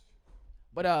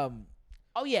 But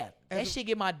oh yeah, that As a- shit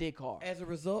get my dick hard. as a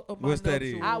result of my What's that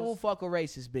nuptials, is? I will fuck a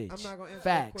racist bitch. I'm not gonna answer that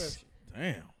Facts. question.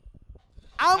 Damn.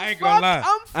 I'm I ain't gonna lie.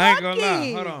 I'm I ain't gonna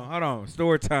lie. fucking. Hold on.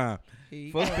 Story time.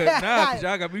 He- Fuck that. Nah, cause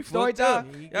y'all got me Story fucked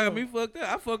up. time. Y'all got me fucked up.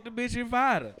 I fucked the bitch in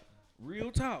Vida.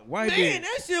 Real talk. White Man, bitch.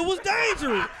 that shit was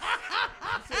dangerous.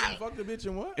 You said you fucked the bitch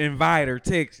in what? In Vida,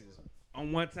 Texas.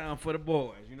 On one time for the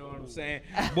boys. You know what I'm saying?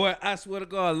 Boy, I swear to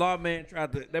God, lawman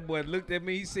that boy looked at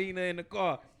me, he seen her in the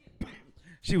car.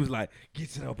 She was like, get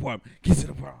to the apartment. Get to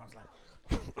the apartment.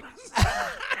 I was like,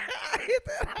 I hit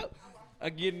that out. I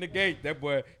get in the gate. That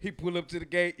boy, he pull up to the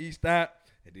gate, he stop,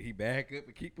 and then he back up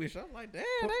and keep pushing. I'm like, damn,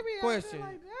 they be out Question. there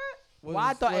like that. Was, Well,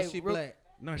 I thought- was hey, she real- black?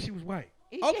 No, she was white.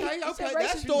 He Okay, said okay, racist-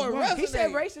 that story white. He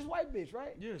said resonates. racist white bitch,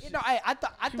 right? Yeah, You she- know, I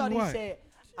thought she he was white. said.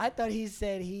 I thought he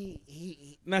said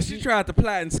he Now she tried to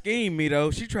plot and scheme me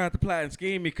though. She tried to plot and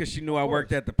scheme me because she knew I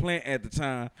worked at the plant at the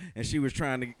time, and she was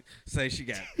trying to say she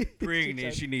got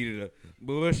pregnant. She needed a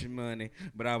bush money,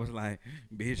 but I was like,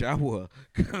 "Bitch, I wore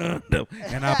a condom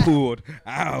and I pulled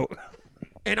out."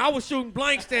 And I was shooting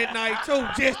blanks that night too,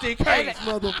 just in case,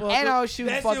 motherfucker. and I was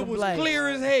shooting that fucking shit was blanks. clear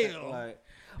as hell. Like,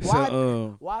 Why?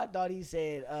 so Why I thought he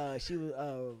said she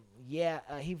was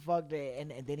he fucked her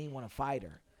and then he want to fight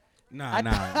her. nah.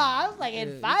 I was like Yeah,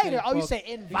 you invite her. can't Oh, you fuck- say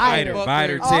you invite her. can't fuck Viter,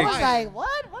 her. Oh, I was Texas. like,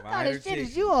 what? What kind of Viter, shit is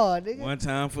Texas. you on, nigga? One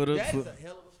time for the That's a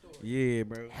hell of a story. yeah,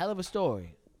 bro. Hell of a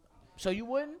story. So you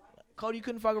wouldn't, Cody? You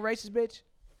couldn't fuck a racist bitch?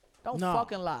 Don't No.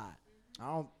 fucking lie.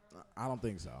 I don't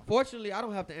think so. Fortunately, I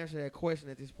don't have to answer that question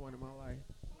at this point in my life.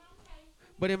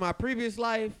 But in my previous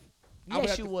life,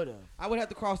 Yes, you would have. I would have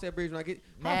to cross that bridge when I get.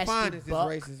 How Nasty fine is this buck.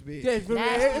 racist bitch? Yeah, for me,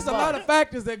 Nasty it's a lot butt. of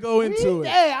factors that go into it.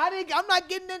 Hey, I'm not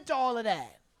getting into all of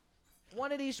that.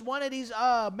 One of these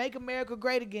Make America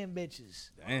Great Again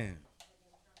bitches. Damn.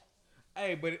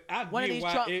 Hey, but I One of get these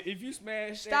why Trump- if you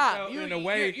smash Stop. that You're- in a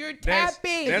way, you're that's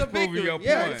tapping. That's It's a proving victory. your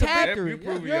Yeah, point. it's a That- victory. You're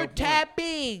proving You're your point.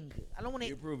 tapping. I don't want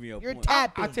You're to. proving your You're point.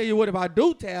 tapping. I tell you what, if I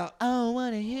do tap, I don't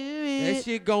want to hear that it.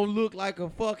 shit gonna look like a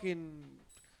fucking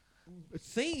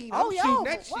scene. Oh, I'm yo, shooting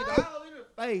that shit what? all in her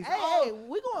face. Hey,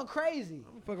 we going crazy.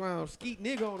 I'm fucking around skeet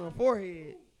nigga on her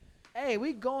forehead. Hey,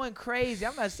 we going crazy.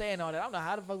 I'm not saying all that. I don't know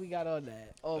how the fuck we got on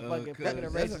that. Oh, fucking cause fucking a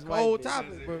That's a racist white cold bitch.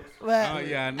 topic, bro. But Oh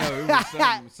yeah, I know.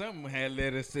 It was something had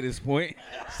led us to this point.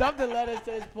 something led us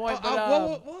to this point.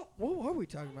 But What were we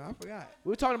talking about? I forgot. we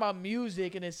were talking about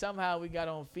music, and then somehow we got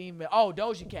on female. Oh,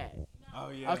 Doja Cat. Oh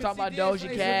yeah. I was talking about She did Doja say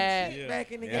some Cat. shit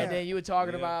back in the Yeah. game. And then you were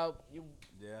talking Yeah. about you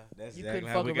Yeah, that's you exactly couldn't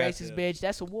how fuck we a got racist to- bitch.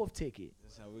 That's a wolf ticket,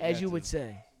 That's how we as got you to- would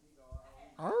say.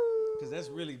 Cause that's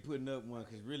really putting up one.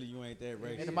 Cause really you ain't that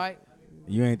racist. In the mic.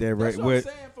 You ain't that That's racist. what I'm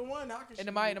saying. For one, how can In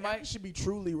the she mic, be- in the how mic. can she be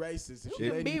truly racist? If she You can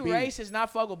letting be you racist,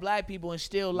 not fuck with black people, and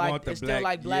still like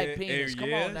like black yeah, penis. Come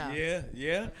yeah, on now.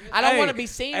 Yeah. I don't Hey, want to be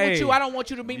seen hey, with you. I don't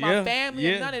want you to be my yeah, family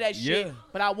yeah, and none of that shit. yeah.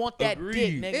 But I want that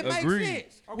Agreed. dick, nigga. It makes Agreed.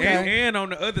 sense. And on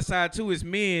the other side too is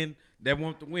men that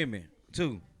want the women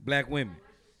too, black women.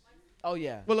 Oh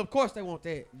yeah. Well, of course they want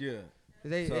that. Yeah.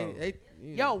 They, So- they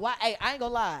you Yo, know. why? Hey, I ain't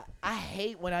gonna lie. I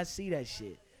hate when I see that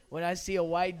shit. When I see a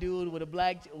white dude with a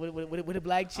black with a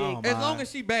black chick. Oh, As my. long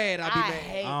as she bad, I'll be I mad.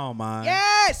 hate. I don't mind.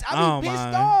 Yes, I I'll don't be pissed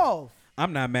mind. off.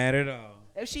 I'm not mad at all.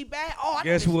 If she bad, oh, I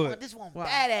Guess know what? this one Why?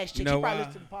 badass chick. You know she probably why?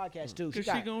 listen to the podcast too. Cause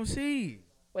got, she gonna see.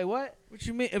 wait, what? What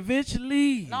you mean?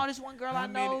 Eventually. No, this one girl I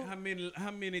know.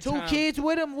 How many Two times? kids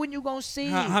with him. When you gonna see?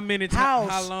 How many times?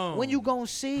 House. How long? When you gonna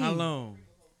see? How long?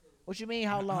 What you mean?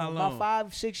 How long? How About long?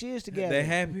 5-6 years together. They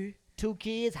happy? Two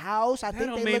kids, house. I That think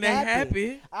don't they mean look they happy.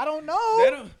 happy. I don't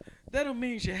know. That don't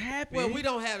mean you're happy. Well, we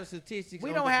don't have the statistics We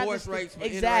on don't have divorce this rates for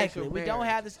exactly. interracial We don't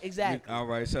marriage. have this exactly. All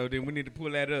right, so then we need to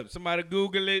pull that up. Somebody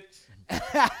Google it.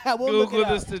 we'll look Google it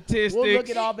the up. statistics. We'll look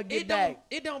it up and get It back. don't.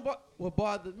 It don't. What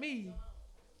bother me,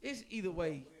 it's either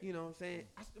way. You know what I'm saying?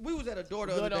 We was at a door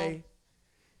the Good other on- day,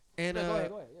 and No, go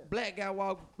ahead, yeah. black guy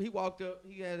walked up.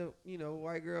 He had a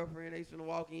white girlfriend. They finna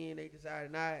walk in. They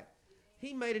decided not.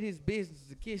 He made it his business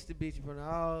to kiss the bitch in front of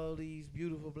all these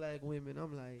beautiful black women.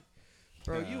 I'm like,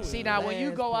 bro, you. See in now, the when you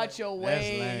last go out place. your That's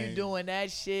way, lame. you doing that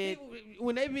shit.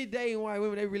 When they be dating white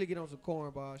women, they really get on some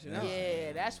cornball shit. Yeah.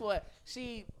 Yeah, that's what.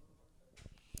 See,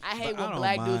 I hate But I when don't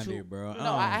black mind dudes who, it, bro.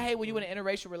 No, I hate when you in an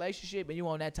interracial relationship and you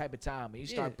on that type of time and you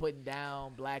start putting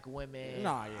down black women.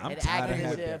 Nah, yeah. I'm And tired of acting as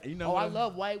having if, that. You know I what?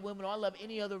 love white women, or I love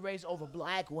any other race over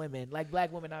black women. Like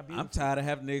black women are beautiful. I'm tired of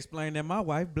having to explain that my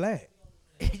wife black.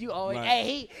 You always, Like,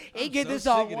 hey, he I'm get so this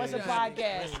off sick of once a that.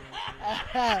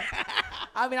 podcast.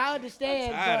 I mean, I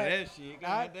understand, Tired but of that shit.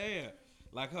 Goddamn.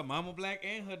 Like her mama black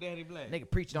and her daddy black.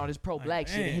 nigga preaching all this pro-black Like,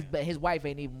 shit, and his wife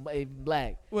ain't even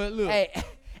black. Well, look. Hey,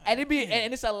 and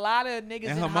it's a lot of niggas And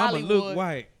in her mama Hollywood. look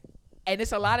white. And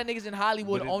it's a lot of niggas in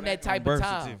Hollywood But it's on that black on type of birth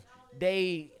time. certificate.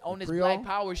 They on this Creole? black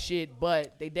power shit,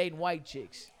 but they dating white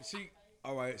chicks. See,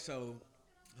 all right, so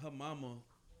her mama.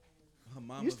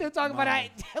 You still talking about that?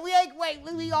 We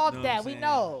ain't we off that. We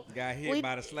know. Got hit We-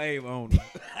 by the slave owner.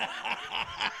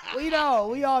 We know.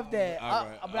 We off that. All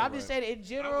right, but all I'm just right. saying in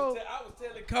general. I was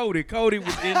telling Cody. Cody was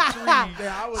intrigued.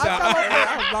 Yeah, I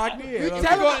was locked in. You Okay.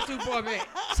 tell him, Going too far, man.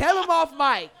 tell him off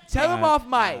mic. Tell him off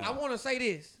mic. I want to say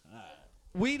this.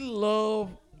 We love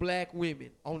black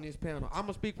women on this panel. I'm going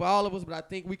to speak for all of us, but I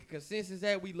think we can consensus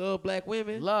that we love black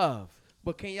women. Love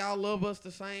But can y'all love us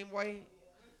the same way?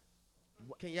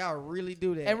 Can y'all really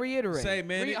do that? and reiterate. Say,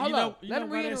 man, you hold know- up. you Let know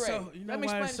him why that's reiterate. so- you know Let me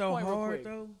why explain it's this so point real hard, quick.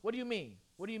 though? What do you mean?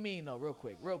 What do you mean though? Real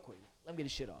quick. Let me get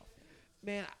this shit off.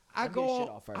 Man, I Let me go get this on, shit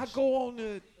off I first. go on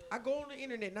the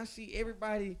internet and I see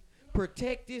everybody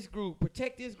protect this group,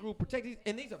 protect this,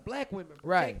 and these are black women.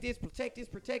 Right.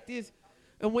 Protect this.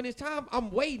 And when it's time,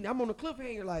 I'm waiting. I'm on the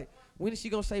cliffhanger like, when is she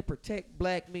gonna say protect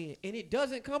black men? And it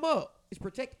doesn't come up. It's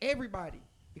protect everybody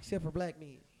except for black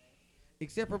men.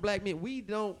 Except for black men. We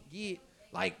don't get,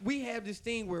 like, we have this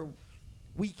thing where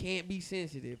we can't be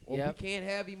sensitive or Yep. we can't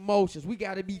have emotions. We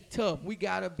gotta be tough. We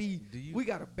gotta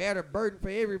bear the burden for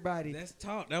everybody. That's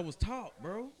taught. That was taught,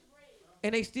 bro.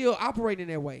 And they still operating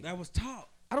that way. That was taught.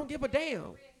 I don't give a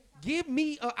damn. Give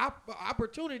me an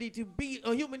opportunity to be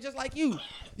a human just like you.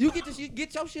 You get to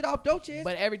get your shit off your chest.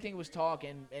 But everything was talk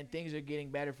and things are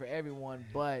getting better for everyone,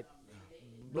 but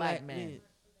black men.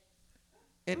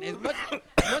 And as much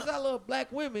as I love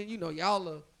black women, you know, y'all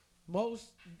are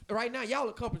right now, y'all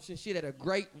accomplishing shit at a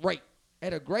great rate.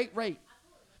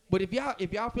 But if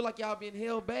y'all feel like y'all being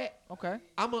held back, Okay.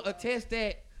 I'm gonna attest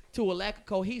that to a lack of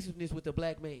cohesiveness with the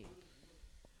black man.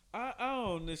 I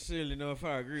don't necessarily know if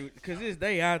I agree with, because it's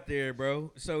they out there,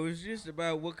 bro. So it's just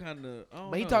about what kind of.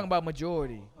 But he talking about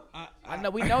majority. I know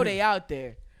we know they out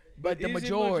there, but the is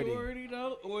majority. It majority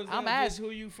though, or is I'm that just asking-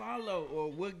 who you follow,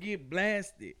 or what get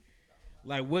blasted?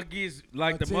 Like what gets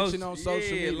like the Attention most on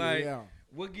social media, like yeah.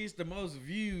 what gets the most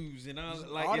views and all.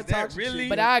 Like all is the that toxic really? shit.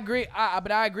 But I agree.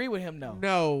 But I agree with him though.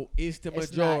 No, it's the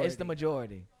It's majority. not. It's the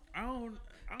majority. I don't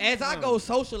As I know. go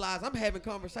socialize, I'm having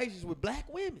conversations with black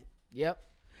women. Yep.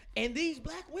 And these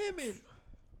black women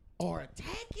are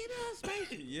attacking us,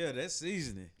 man. Yeah, that's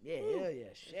seasoning. Yeah. Hell yeah.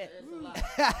 Shit.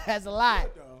 That's a lot.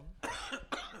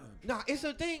 Nah, it's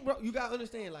a thing, bro. You gotta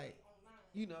understand, like,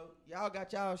 you know, y'all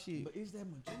got y'all shit. But is that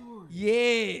majority?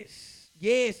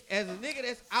 Yes. As a nigga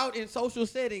that's out in social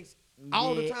settings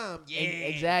all the Yeah, time.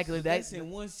 Exactly. That's in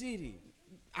one city.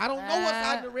 I don't know what's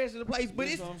out in the rest of the place, but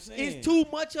That's what I'm saying. it's too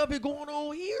much of it going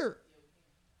on here.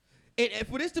 And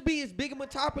for this to be as big a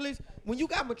metropolis, when you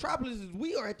got metropolises,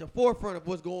 we are at the forefront of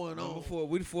what's going on.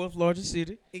 We the fourth largest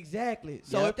city. Exactly.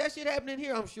 So Yep. if that shit happening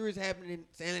here, I'm sure it's happening in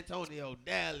San Antonio,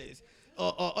 Dallas,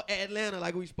 Atlanta,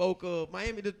 like we spoke of,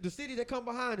 Miami, the cities that come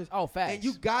behind us. Oh, facts. And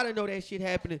you gotta know that shit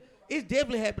happening. It's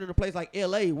definitely happening in a place like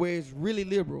LA where it's really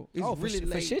liberal. It's Oh, really for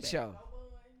laid shit back. show.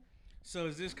 So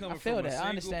is this coming feel from that. I a single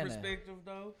understand that. perspective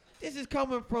though? This is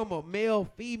coming from a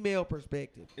male-female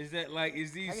perspective. Is that like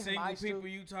is these I get some single ice, too. people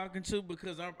you talking to?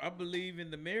 Because I believe in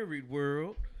the married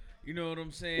world. You know what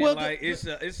I'm saying? Well, like it's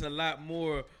a lot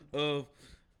more of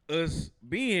us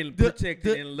being The-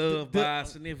 protected the- and loved the- by a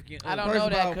significant I other. don't First know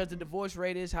of that all- because the divorce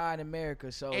rate is high in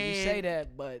America. So you And- say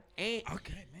that, but And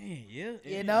Okay, man, yeah.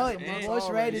 you know, and- the and- divorce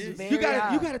rate is and- very you gotta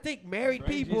high. think married Ray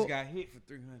people just got hit for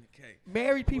 300K.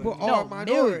 married people Well, are no,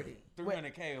 minority.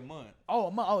 300K a month.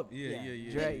 Oh,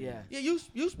 Yeah. Dre, yeah. Yeah,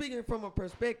 you speaking from a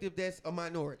perspective that's a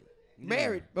minority.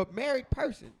 Yeah. A married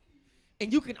person.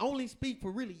 And you can only speak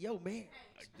for really your marriage.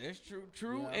 That's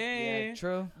true, Yeah, and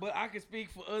true. But I can speak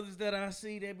for others that I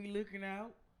see that be looking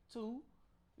out too.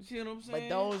 You see what I'm saying?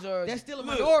 But those are That's still a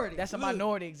Look, minority. that's a Look,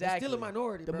 minority that's exactly. still a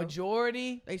minority, The bro.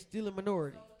 majority. They still a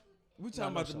minority. we talking No,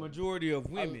 about no, the so- majority of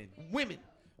women. Women.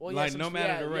 Well, Like, yeah, no some,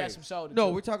 matter yeah, the yeah, race. some soda No,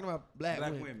 too. we're talking about black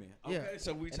Black women. women. Yeah. Okay,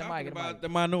 so we And the talking mic, and the about mic. the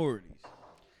minorities.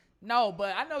 No,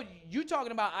 but I know you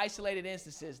talking about isolated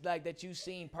instances like that you've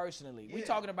seen personally. We Yeah.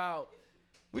 talking about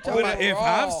We talking about If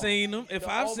I've overall. seen them,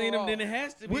 overall. then it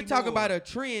has to be. we're talking more. about a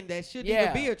trend that shouldn't Yeah.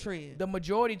 even be a trend. The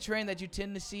majority trend that you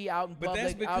tend to see out in But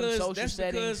that's public, out in because social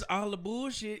settings. all the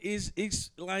bullshit is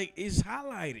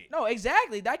highlighted. No,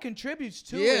 exactly. That contributes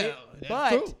to Yeah, it, that's but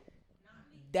true.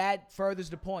 that furthers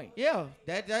the point. Yeah,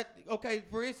 that okay.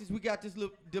 For instance, we got this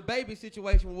little the baby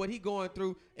situation with what he going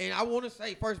through, and I want to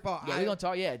say first of all, Yeah, we're gonna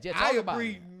talk. Yeah, just I talk about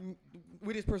agree it.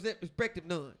 with his perspective.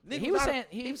 None. Nigga He was out of- saying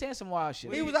he was saying some wild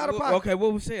shit. He was out of pocket. Okay,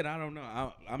 what was said? I don't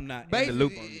know. I'm not in the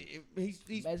loop on it. He's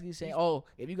Basically saying, oh,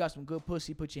 if you got some good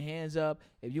pussy, put your hands up.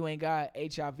 If you ain't got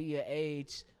HIV or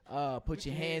AIDS, put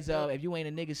your hands up. If you ain't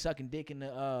a nigga sucking dick in the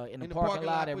parking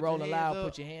lot and put your rolling hands loud, up.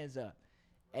 put your hands up.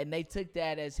 And they took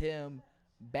that as him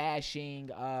bashing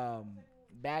the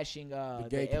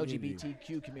gay community.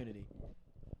 LGBTQ community.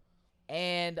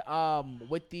 And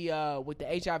with the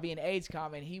HIV and AIDS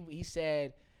comment, he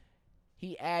said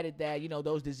he added that, you know,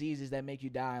 those diseases that make you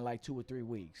die in like 2 or 3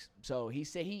 weeks. So he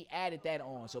said he added that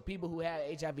on. So people who have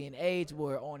HIV and AIDS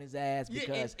were on his ass Yeah,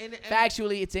 because and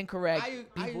factually it's incorrect.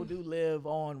 I- People do live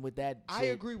on with that I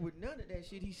shit. agree with none of that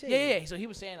shit he said. Yeah. So he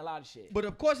was saying a lot of shit. But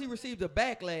of course he received a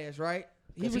backlash, right?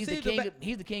 He 'Cause he's the received king.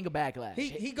 He's the king of backlash.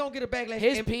 he gonna get a backlash.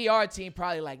 His and PR team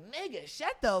probably like, nigga,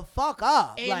 shut The fuck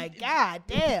up. And- Like, god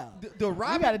damn. the You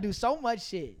Robin gotta do so much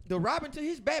shit. the Robin to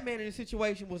his Batman in the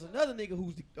situation was another nigga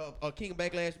who's a king of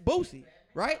backlash, Boosie,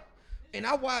 right? And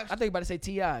I watched. I think about to say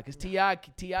T.I. because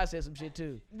T.I. said some shit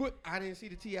too. I didn't see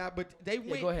the Ti, but they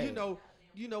went. go ahead.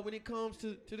 You know when it comes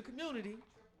to the community,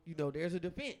 you know there's a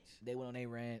defense. They went on their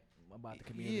rant about the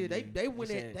community. Yeah, they went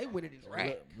said, at his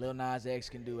right. Lil Nas X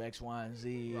can do X, Y, and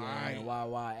Z, Right. and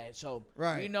Y. And so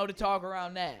Right. you know the talk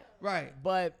around that. Right.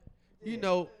 But You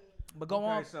know, go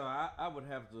on. So I would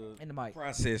have to In the mic.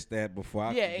 process that before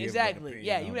I Yeah, could give exactly. an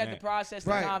Yeah, opinion you on would have that. to process the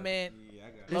Right. comment. Yeah, I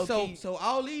got it. and so Low-key. so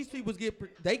all these people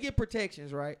get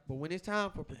protections, right? But when it's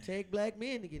time for protect black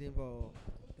men to get involved,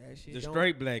 that shit The don't.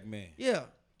 straight black man. Yeah,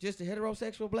 just a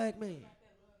heterosexual black man.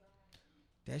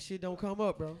 That shit don't come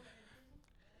up, bro.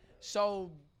 So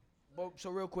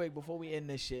real quick before we end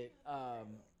this shit,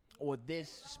 or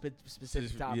this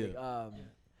specific topic,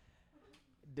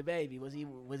 the baby was he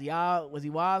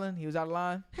wilding? He was out of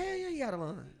line. Hell yeah, he out of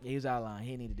line. Yeah, he was out of line. He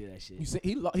didn't need to do that shit. You see,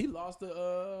 he lost the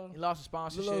He lost a the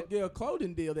sponsorship. little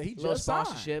clothing deal that he Little just signed.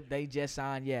 sponsorship they just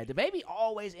signed. Yeah, the baby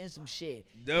always in some shit.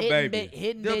 The Hitting baby.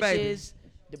 hitting The baby. bitches.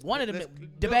 One of them, Let's- the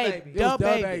the baby, baby. the It was the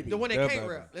baby. baby. The one that Yeah, can't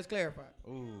baby. rap. Let's clarify.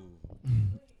 Ooh.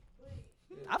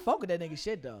 I fuck with that nigga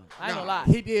shit though. I ain't Nah, gonna lie.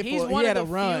 he did He's for- he one had of a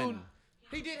the run.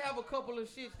 He did have a couple of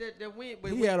shits that went,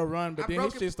 but He had a run, but I then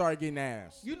broke his him- shit started getting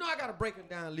ass. You know I gotta break him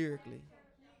down lyrically,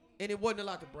 and it wasn't a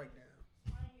lot to break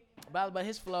down. But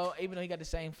his flow, even though he got the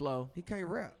same flow, He can't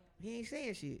rap. He ain't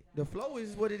saying shit. The flow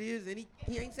is what it is, and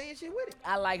he ain't saying shit with it.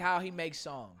 I like how he makes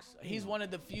songs. He's one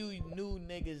of the few new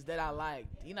niggas that I like.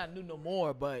 He not new no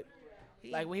more, but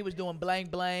like when he was doing Blank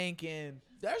Blank and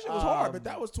That shit was hard, but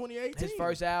that was 2018. his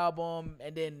first album,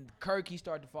 and then Kirk, he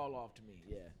started to fall off to me.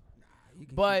 Yeah, You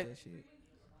can But- keep that shit.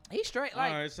 he's straight.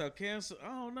 Like All right, so cancel. I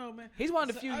don't know, man. He's one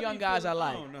of the few young guys I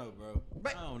like. I don't know, bro.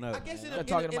 But I don't know. I guess in man. a,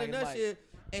 talking in, to a, in a Mike and nutshell,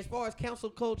 as far as cancel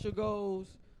culture goes,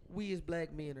 we as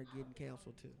black men are getting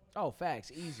canceled too. oh, facts,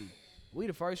 easy. We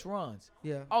the first runs.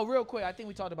 Yeah. Oh, real quick, I think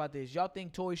we talked about this. Y'all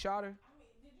think Tory shot her?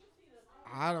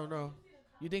 I don't know.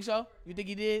 You think so? You think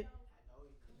he did?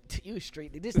 You a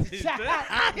street. This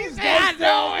I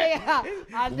know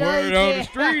it. I know Word he on the did.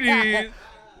 street is.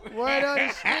 Word on the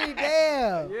street,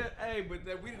 damn. Yeah, hey,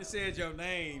 but we done said your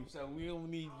name, so we don't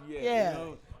need. Yeah. Yeah. You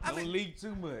know, don't leak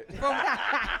too much. You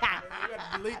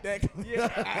gotta delete that.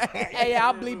 Hey,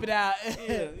 I'll bleep it out.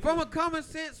 From a common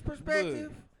sense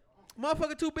perspective,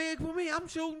 motherfucker too big for me. I'm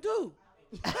shooting too.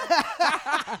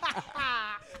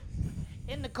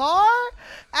 In the car?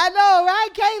 I know, right,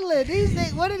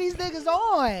 Caitlin? What are these niggas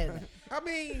on? I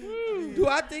mean, do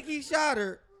I think he shot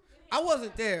her? I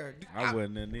wasn't there. I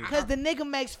wasn't in there. Cause the nigga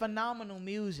makes phenomenal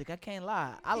music. I can't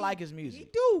lie. I like his He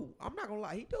music. do. I'm not gonna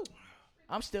lie. He do.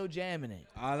 I'm still jamming it.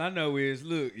 All I know is,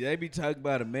 look, they be talking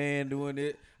about a man doing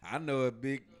it. I know a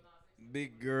big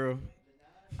girl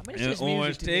I mean, it's in just Orange,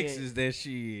 music to me. Texas that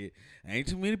she ain't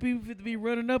too many people fit to be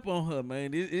running up on her,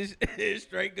 man. It's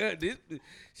straight gut.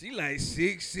 She like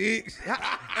 6'6".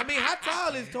 I mean, how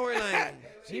tall is Tory Lanez?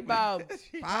 She about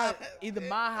Five. either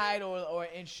my height or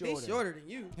inch shorter. He's shorter than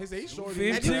you. He said he's shorter.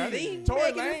 15. than Have you seen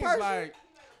Tory Megan in Lanez person? like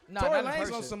No, Tory not in Lanez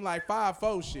person. on some like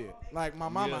 5'4" shit, like my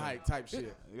mama Yeah. height type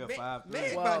shit. You Man, got 5'3".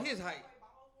 man Well- about his height.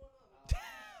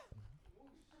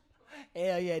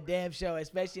 Hell yeah, damn sure.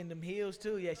 Especially in them heels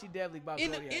too. Yeah, she definitely about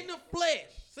In Cody. the flesh,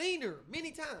 seen her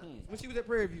many times when she was at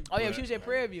Prairie View. Oh yeah, she was at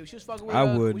Prairie View. She was fucking with. I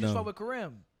We would just know. fuck with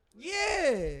Karim.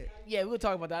 Yeah. Yeah, we'll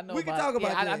talk about that. I know We can about, talk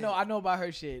about I that. I know about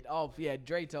her shit. Oh yeah,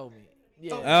 Dre told me.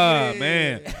 Yeah. Oh, Ah Yeah.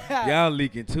 man, y'all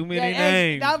leaking too many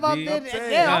names. I'm B. about saying. to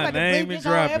Y'all bleep name this is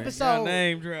whole dropping. Y'all episode.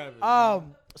 name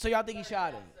dropping. So y'all think he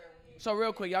shot her? So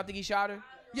real quick, y'all think he shot her?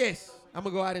 Yes. I'm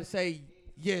gonna go out and say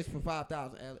yes for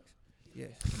 5,000, Alex.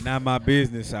 Yes. Not my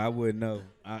business. I wouldn't know.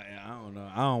 I don't know.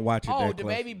 I don't watch it Oh, that the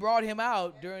close. baby brought him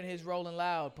out during his Rolling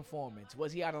Loud performance.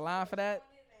 Was he out of line for that?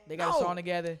 They got a No. song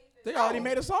together. They already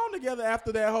made a song together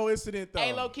after that whole incident, though.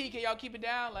 Hey, low key, can y'all keep it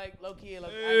down? Like low key, I ain't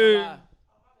Hey. gonna lie.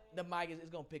 The mic is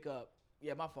gonna pick up.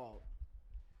 Yeah, my fault.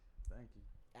 Thank you.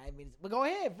 I mean, but go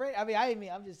ahead, Fred. I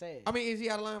mean, I'm just saying. I mean, is he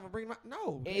out of line for bringing my?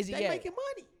 No. Is he they yet? making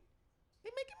money. They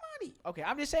making money. Okay,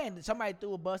 I'm just saying that somebody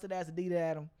threw a busted ass Adidas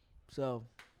at him. So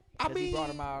I as he mean, brought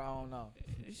him out. I don't know.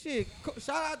 shit.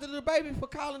 Shout out to the baby for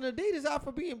calling Adidas out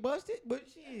for being busted, but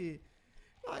shit,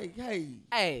 like, hey,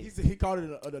 Hey, He called it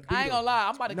a I ain't gonna lie.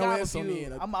 I'm about to No cop a S on the few.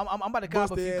 end. I'm about to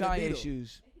cop a few Busted Kanye Adidas.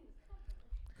 shoes.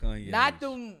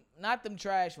 Kanye. Not them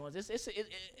trash ones.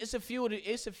 It's a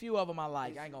few of them I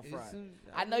like. I ain't gonna front.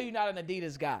 I know you're not an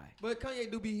Adidas guy. But Kanye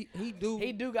do be he do.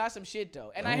 He do got some shit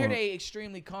though, and I I hear want- they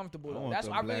extremely comfortable I though. want That's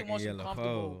them why I really black want and some yellow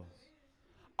comfortable. foes.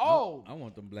 Oh, I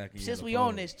want them black and since yellow we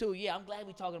on foes. this too, yeah, I'm glad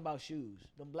we talking about shoes.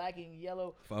 Them black and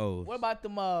yellow. Foes. What about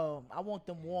them? I want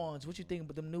them ones. What you think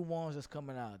about them new ones that's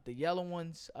coming out? The yellow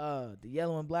ones, the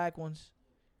yellow and black ones.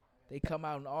 They come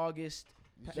out in August.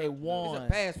 They ones.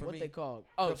 pass for what me. they called?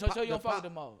 Oh, The so po- you don't the fuck po- with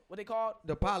them all? What they called?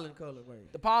 the pollen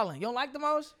colorway. The pollen. You don't like the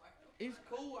most? It's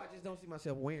cool. I just don't see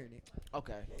myself wearing it.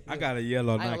 Okay. I got a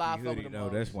yellow I ain't gonna lie, I Nike fuck with hoodie them though.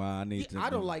 That's hoes. why I need to. I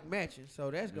don't like matching, so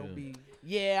that's gonna Yeah. be.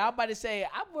 Yeah, I'm about to say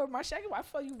I wear my shaky. I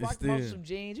feel you rock the most of still- some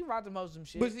jeans. You rock the most of some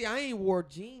shit. But see, I ain't wore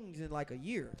jeans in like a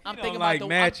year. I'm He thinking don't like about the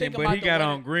matching, I'm thinking but he about got the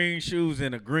on winter- green shoes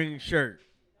and a green shirt.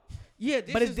 Yeah,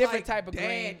 this But it's is different like type of green.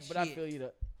 dad But I shit. feel you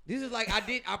though. This is like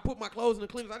I put my clothes in the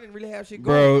cleaners. I didn't really have shit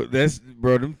going.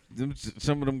 Bro, them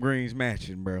some of them greens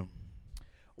matching, bro.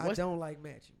 I What's- don't like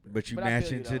matching. Bro. But you But I feel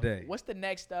matching you, though. today. What's the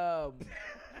next?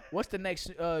 What's the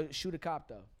next shoot a cop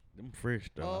though? Them fresh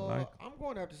though. I like. I'm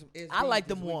going after some. SBs I like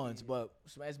this them weekend. ones, but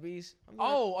some SBs. I'm gonna-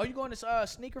 Oh, are you going to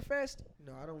Sneaker Fest?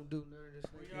 No, I don't do none of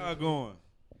this. Where y'all going?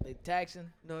 They taxing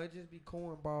No, it just be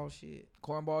cornball shit.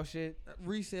 cornball shit.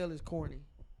 Resale is corny.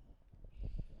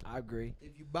 I agree.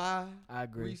 If you buy, I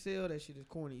agree. resale, that shit is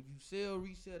corny. If you sell,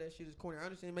 resell, that shit is corny. I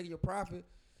understand making your profit,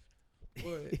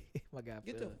 but My God,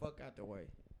 get the fuck out the way.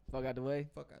 fuck out the way.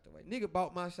 Fuck out the way. Nigga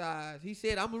bought my size. He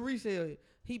said I'm gonna resell it.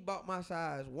 He bought my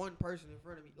size. One person in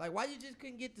front of me. Like, why you just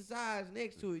couldn't get the size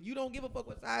next to it? You don't give a fuck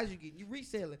what size you get. You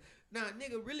resell it. Nah,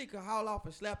 nigga really could haul off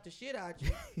and slap the shit out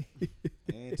you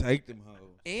And take them hoes.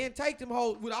 and take them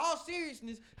hoes with all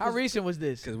seriousness. How 'cause, recent was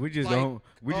this? Cause we just Like,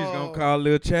 gonna call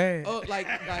Lil Chad. like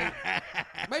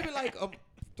maybe like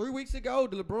 3 weeks ago,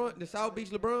 the South Beach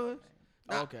LeBrons.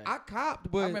 Now, Okay. I copped, I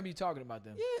but remember you talking about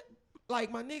them. yeah,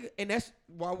 like my nigga, and that's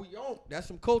why we on. That's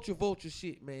some culture vulture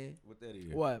shit, man. What that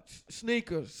is? What?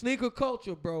 Sneaker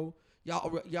culture, bro.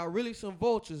 Y'all really some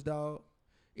vultures, dog.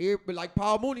 But like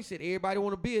Paul Mooney said, everybody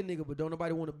want to be a nigga, but don't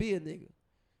nobody want to be a nigga.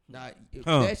 Now,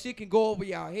 that shit can go over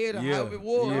y'all head or Yeah. however it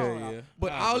was. Yeah.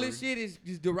 But I all agree. this shit is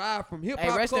derived from hip hop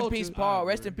Hey, rest culture. in peace, Paul. I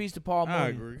Rest in agree. peace to Paul Mooney. I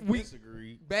agree. We-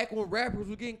 Disagree. Back when rappers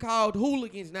were getting called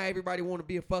hooligans, now everybody want to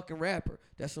be a fucking rapper.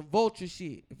 That's some vulture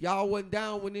shit. If y'all wasn't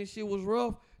down when this shit was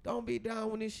rough, don't be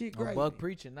down when this shit Oh, great. Buck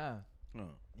preaching now. Oh.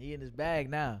 He in his bag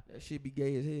now. That shit be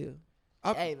gay as hell.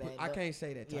 Hey, man, I don't- can't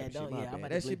say that type yeah, of don't- shit. My yeah, I'm bad. about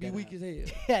That to shit bleep be that weak out. as hell.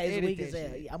 Yeah, it's Edit weak that as hell.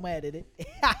 shit. I'm gonna edit it.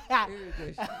 Edit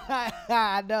that shit.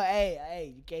 I know.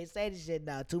 Hey, you can't say this shit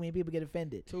now. Too many people get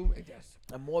offended, That's-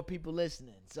 And more people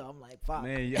listening. So I'm like, fuck.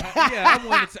 Man, yeah,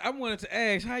 I wanted to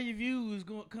ask how your views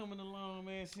coming along,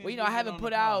 man. Since Well, you know, we I been haven't on put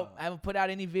the out pod.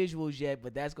 any visuals yet,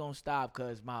 but that's gonna stop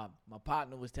because my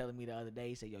partner was telling me the other day.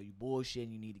 He said, "Yo, you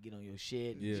bullshitting. You need to get on your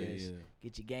shit. And Yeah, just yeah.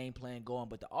 get your game plan going."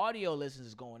 But the audio listens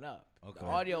is going up. Okay. The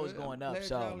audio is Good. going I'm up. glad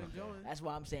So y'all enjoying. that's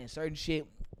why I'm saying certain shit.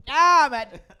 man.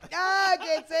 I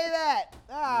can't say that.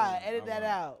 Edit that alright.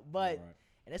 out. But Alright.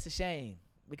 And it's a shame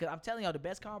because I'm telling y'all, the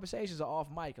best conversations are off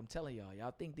mic. I'm telling y'all.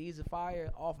 Y'all think these are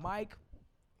fire off mic?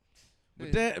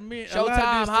 But that, man, a lot of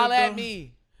Showtime, this holla stuff at don't-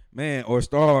 me. Man, or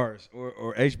Stars,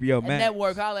 or HBO And Max.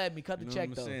 network, holla at me. Cut the You know check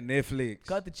what though. I'm saying? Netflix.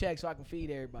 Cut the check so I can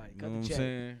feed everybody. You Cut know what the I'm check.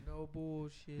 saying? No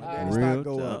bullshit. My Real daddy stock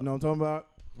go talk. up. You know what I'm talking about?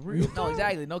 No,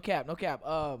 exactly. No cap. No cap.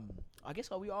 I guess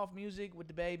we off music with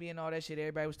the baby and all that shit.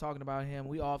 Everybody was talking about him.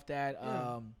 We off that.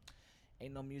 Yeah.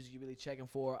 Ain't no music you really checking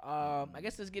for. I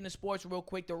guess let's get into sports real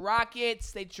quick. The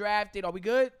Rockets, they drafted. Are we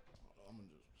good? I'm gonna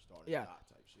just start Yeah. type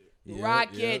shit. The Yep,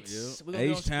 Rockets. yep. We're gonna get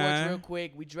on sports H-time. real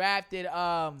quick. We drafted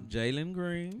Jalen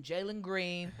Green. Jalen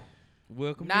Green.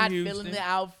 Welcome Not to Houston. feeling the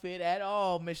outfit at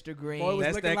all, Mr. Green. Boy, it was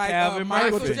That's looking that like Calvin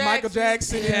Michael, Murphy. Michael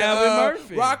Jackson in Calvin the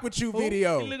Murphy. Rock With You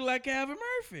video. He look like Calvin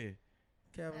Murphy.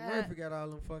 Calvin Murphy got all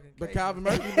them fucking. But cases. Calvin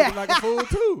Murphy looking like a fool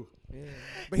too. Yeah.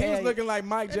 But he was Hey. looking like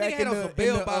Mike That nigga Jack had in on the, some in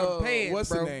bell the bottom pants, what's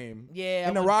bro. the name? Yeah,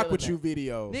 In the I Rock wasn't With feeling You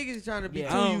video. Niggas trying to be Yeah.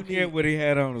 too I don't unique. care what he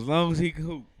had on as long as he can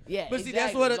hoop. Yeah, But see, exactly.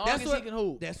 that's what as long that's as what he can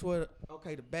hoop. that's what.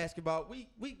 Okay, the basketball.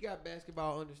 We got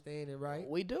basketball understanding, right?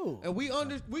 We do. And we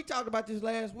talked about this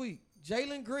last week.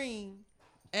 Jalen Green,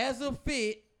 as a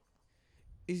fit,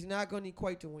 is not going to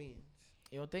equate to wins.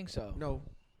 You don't think so? No.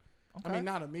 Okay. I mean,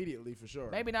 not immediately for sure.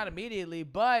 Maybe not immediately,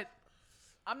 but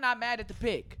I'm not mad at the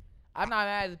pick. I'm not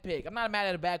mad at the pick. I'm not mad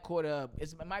at the backcourt.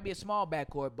 It might be a small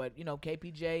backcourt, but you know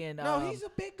KPJ and No, he's a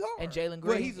big guard. and Jalen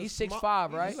Well, Green. He's a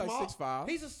 6'5", right? He's like 6'5".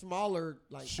 He's a smaller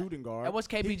like Shooting guard. And what's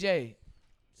KPJ?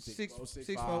 6'4",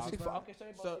 6'5". 6'5". Okay, so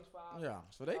they both So, 6'5". yeah,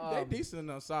 so they Um, decent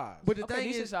enough size. But the Okay, thing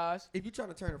decent is, size. if you're trying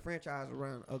to turn a franchise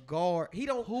around, a guard, he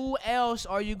don't. Who else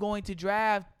are you going to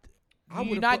draft? I You're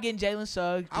would've not put- getting Jalen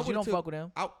Suggs I because you would've don't fuck with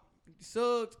him.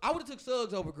 Suggs. I would have took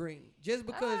Suggs over Green just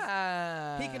because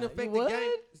he can You affect the would?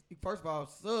 game. First of all,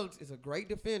 Suggs is a great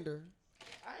defender.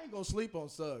 I ain't gonna sleep on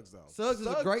Suggs though. Suggs is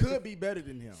a great could be better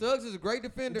than him. Suggs is a great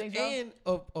defender think so? and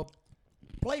a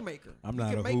playmaker. I'm He not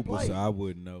can a make hooper, plays. so I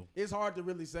wouldn't know. It's hard to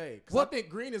really say. 'Cause What- I think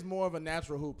Green is more of a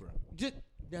natural hooper. Just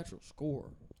natural scorer.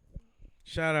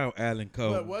 Shout out Alan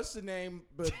Cole. But what's the name?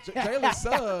 But Jalen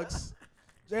Suggs.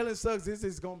 Jalen Suggs, this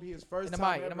is gonna be his first In the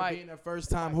time mic, in the ever mic. being a first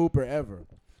time hooper ever.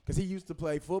 Because he used to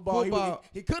play football. Football.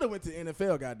 He could have went to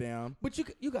NFL, goddamn. But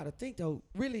you got to think though.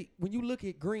 Really, when you look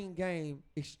at Green game,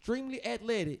 extremely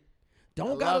athletic.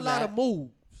 Don't got a love lot that. of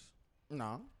moves.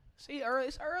 No. See,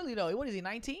 it's early though. What is he?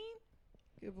 19?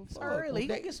 Give a It's fuck. early. He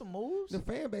They- gonna get some moves. The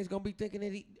fan base gonna be thinking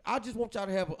that he. I just want y'all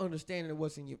to have an understanding of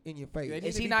what's in your face. They need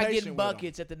Is to he be not patient getting with him.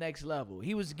 buckets at the next level?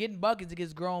 He was getting buckets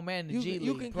against grown men in the G League.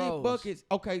 You can pros. get buckets.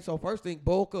 Okay, so first thing,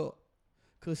 bulk up.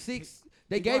 Cause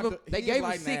they he gave got him the- they he gave is him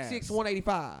lighting 6'6", ass.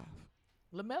 185.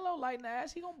 LaMelo lighting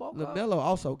ass. He gonna bulk up. LaMelo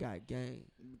also got game.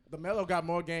 The Melo got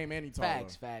more game and he taller.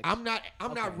 Facts. I'm not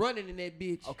Okay. running in that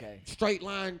bitch. Okay. Straight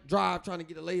line drive trying to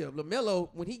get a layup. LaMelo,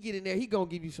 when he get in there, he gonna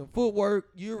give you some footwork,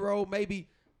 euro, maybe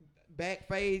back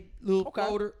fade, little Okay.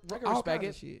 floater, I can all respect kinds it.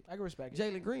 of shit. I can respect it.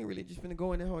 Jalen Green really just finna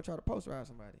go in there and try to posterize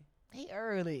somebody. He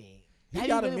early. He Have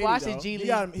got you a really midi, watched though. his G He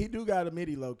League? he do got a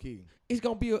midi low key. It's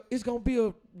gonna be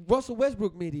a Russell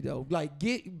Westbrook midi though. Like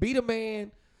beat a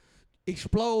man,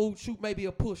 explode, shoot maybe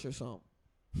a push or something.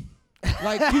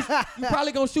 Like you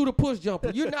probably gonna shoot a push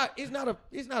jumper. It's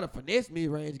not a finesse mid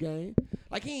range game.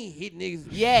 Like he ain't hitting niggas.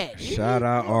 Yeah. Shout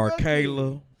out R.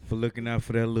 Kayla for looking out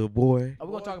for that little boy. Oh,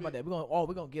 we're gonna talk about that.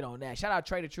 We're gonna get on that. Shout out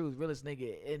Trey the Truth, realest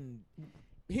nigga in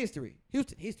History.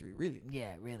 Houston history, really.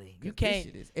 yeah, really. You 'Cause this can't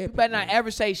shit is you epic, better not man.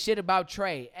 ever say shit about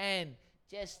Trey. And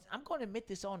just I'm gonna admit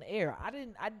this on the air.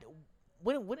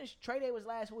 When is Trey Day was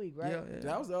last week, right? Yeah, yeah.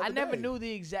 That was the I other never day. knew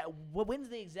the exact when's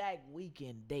the exact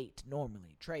weekend date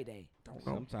normally, Trey Day.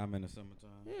 Sometime in the summertime.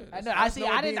 Yeah, I that's- know. I I just see. know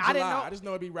I it'd be in didn't July. know. I just know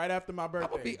it'd be right after my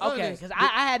birthday. be Okay, honest, because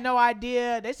I had no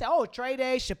idea. They said, "Oh, Trey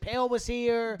Day, Chappelle was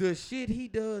here." the shit he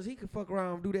does, he could fuck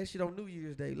around and do that shit on New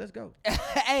Year's Day. Let's go.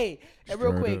 Hey, and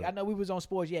real Straight quick, up. I know we was on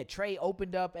sports. Yeah, Trey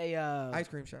opened up a Ice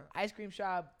cream shop. ice cream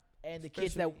shop, and the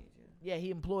kids that Special needs, yeah, he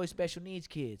employs special needs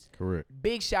kids. Correct.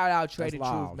 Big shout out Trey That's the Truth,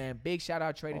 loud. man. Big shout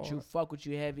out Trey the Hard. Truth. Fuck with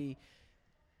you heavy.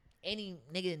 Any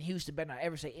nigga in Houston better not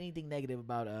ever say anything negative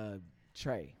about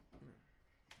Trey.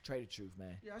 Trey the Truth,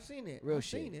 man. Yeah, I seen it. Real I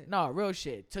shit. Seen it. No, real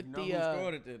shit. Took You know the who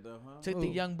started that though, huh? took the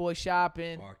Who? young boy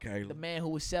shopping. R. Kayla. The man who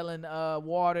was selling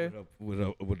water.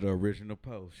 With the original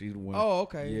post. She's the one. Oh,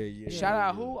 okay. Yeah. Shout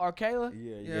out yeah. who? Arcayla?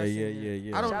 Yeah, Yeah, I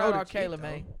seen that. I don't Shout know out the chick, Arcayla, though.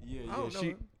 man. Yeah, I don't know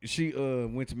her. She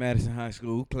went to Madison High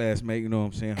School, classmate, you know what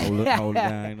I'm saying? Hold it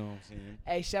down, you know what I'm saying?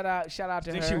 Hey, shout out to I her.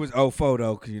 think she was 04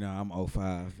 though, cause you know I'm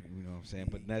 05, you know what I'm saying?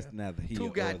 But that's neither here Too or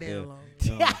goddamn there. long.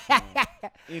 You know what I'm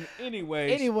saying?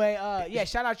 Anyways, Anyway, yeah,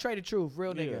 shout out Trey the Truth,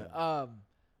 real Yeah. nigga.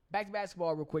 Back to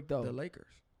basketball real quick though. The Lakers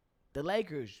The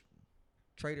Lakers.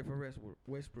 traded for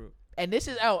Westbrook. And this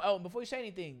is before you say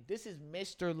anything, this is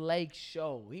Mr. Lake's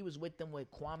show. He was with them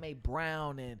with Kwame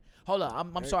Brown and hold on,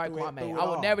 I'm They sorry, threw it- Kwame. threw it I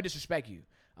would all. never disrespect you.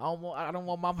 I don't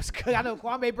want mama's I know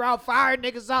Kwame Brown fired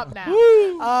niggas up now.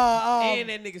 And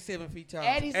that nigga 7 feet tall.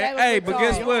 and he's Hey, but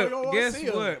guess You what? don't wanna Guess see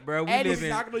 'em. what, bro? We And live he's in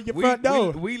knocking on your front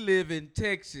door. we live in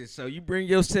Texas, so you bring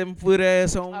your 7-foot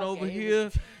ass on Okay, over here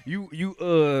here. You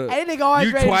Hey, this nigga always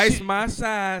you ready to twice shoot. my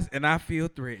size, and I feel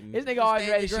threatened. This nigga always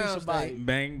Stand ready to your shoot ground, somebody. State.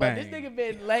 Bang But bang. this nigga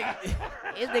been like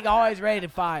this nigga always ready to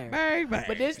fire. bang bang.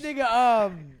 But this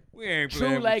nigga we ain't true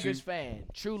playing with Lakers you. fan.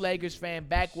 True Lakers fan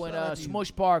back when Shout out to you.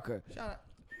 Smush Parker. Shout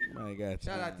I got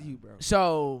you. out to you, bro.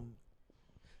 So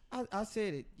I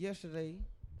said it yesterday.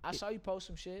 I saw you post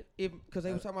some shit. Because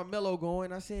they were talking about Melo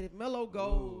going. I said if Melo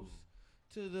goes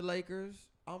to the Lakers,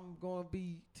 I'm going to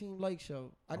be Team Lake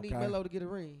Show. I need Okay. Melo to get a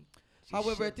ring. She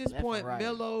However, shit at this left point, and right.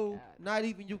 Melo, God. not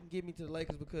even you can get me to the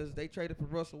Lakers because they traded for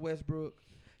Russell Westbrook.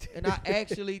 And I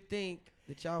actually think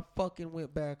that y'all fucking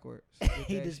went backwards. with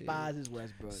He that shit. despises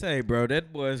Westbrook. Say, bro,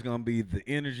 that boy's gonna be the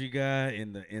energy guy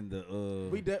in the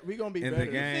We gonna be in the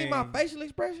better. game. You see my facial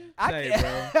expression? Say,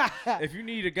 bro, if you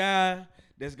need a guy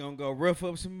that's gonna go rough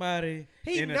up somebody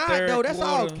He in the not, third though. That's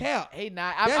all quarter, cap. He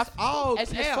not. That's all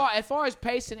as cap. far as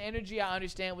pace and energy, I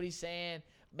understand what he's saying.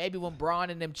 Maybe when Braun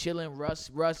and them chilling, Russ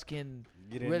can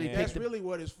Get in really there. pick That's the. really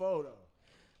what it's for, though.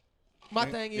 My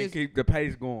and- thing and is, keep the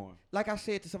pace going. like I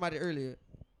said to somebody earlier,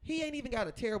 he ain't even got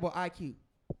a terrible IQ.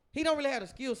 He don't really have the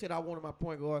skill set I want in my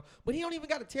point guard, but he don't even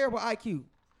got a terrible IQ.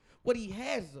 What he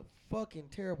has is a fucking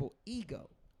terrible ego.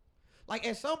 Like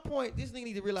at some point, this nigga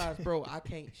need to realize, bro, I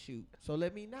can't shoot, so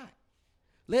let me not.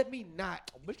 Let me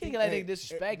not. But you can't let Hey, nigga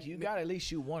disrespect you. You gotta at least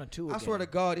shoot one or two. I a swear to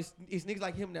game. God, it's niggas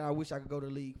like him that I wish I could go to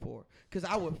the league for. Cause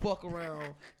I would fuck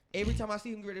around. Every time I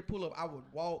see him get ready to pull up, I would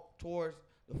walk towards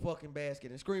the fucking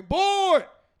basket and scream, board!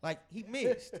 Like he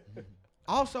missed.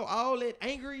 Also, all that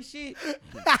angry shit.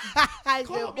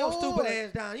 Calm your stupid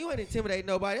ass down. You ain't intimidating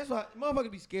nobody. That's why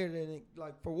motherfuckers be scared of that nigga.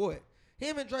 Like, for what?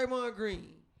 Him and Draymond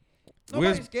Green.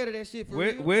 Nobody's West- scared of that shit for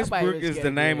real. Westbrook really is scared the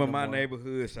of name Green of no my more.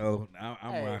 neighborhood, so I'm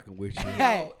Hey. rocking with you.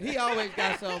 He always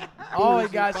got some. Always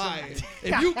bullshit got some- bias.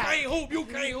 If you can't hoop, you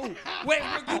can't hoop.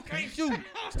 Westbrook, you can't shoot.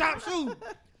 Stop shooting.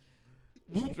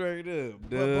 Straight up, But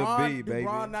Dub Bron, B, baby.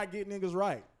 Bron not get niggas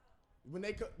right. When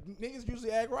niggas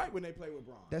usually act right when they play with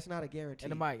Bron. That's not a guarantee. In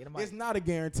the mic. In the mic. It's not a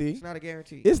guarantee. It's not a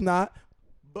guarantee. It's not.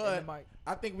 In But the mic.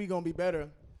 I think we gonna be better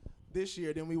this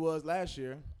year than we was last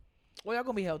year. Well, y'all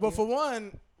gonna be healthy. But for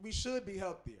one, we should be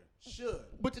healthier. Should.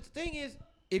 But the thing is,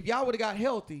 if y'all would have got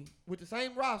healthy with the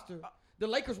same roster, the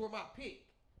Lakers were my pick.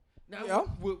 Now Yeah.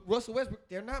 with Russell Westbrook,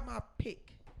 they're not my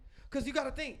pick. Cause you got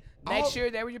to think next year,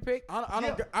 they were your pick.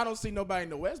 I don't see nobody in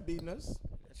the West beating us.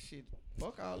 Shit,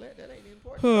 fuck all that. That ain't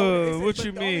important. They said- what but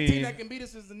you the only team mean? that can beat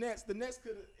us is the Nets. The Nets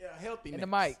could healthy In the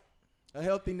Nets. mic. A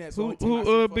healthy Nets. Who Only team I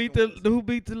see beat fucking with us. who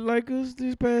beat the Lakers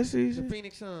this past The season?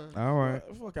 Phoenix Suns. All right,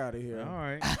 Fuck out of here. all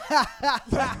right. I'm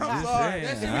Just sorry. saying.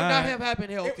 That shit would All not right. have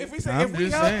happened healthy. If we say I'm if we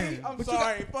just healthy, saying. I'm But you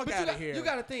sorry. got- Fuck but out of here. You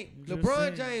got to think, Just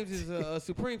LeBron saying. James is a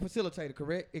supreme facilitator,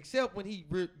 correct? Except when he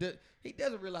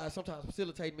doesn't realize sometimes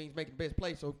facilitate means making the best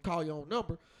play, so call your own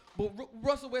number. But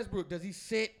Russell Westbrook, does he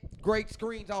set great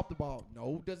screens off the ball?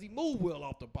 No. Does he move well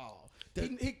off the ball?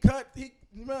 He cut.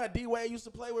 Remember D Wade used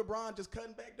to play with Bron, just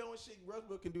cutting back doing shit.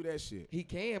 Westbrook can do that shit. He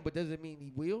can, but does it mean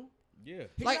he will? Yeah.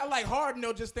 He Like- not like Harden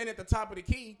though, just stand at the top of the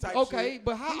key type Okay, shit.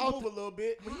 but how he often- move a little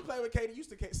bit. When he played with KD, you used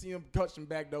to see him catch some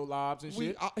backdoor lobs and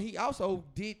shit. He also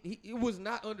did. It was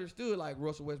not understood like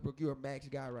Russell Westbrook. You're a max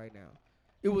guy right now.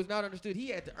 It was not understood. He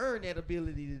had to earn that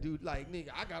ability to do. Like, nigga,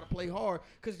 I gotta play hard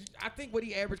because I think what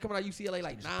he averaged coming out of UCLA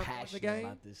like Just 9 points a passionate game.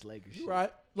 about this Lakers You shit.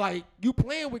 right. Like you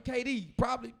playing with KD,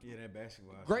 probably Yeah, that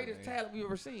basketball. greatest talent we've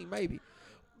ever seen, maybe.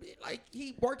 Like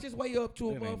he worked his way up to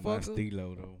a That ain't my motherfucker,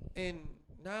 stilo though. and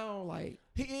now like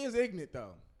He is ignorant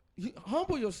though.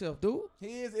 humble yourself, dude.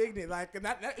 He is ignorant. Like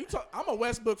you talk, I'm a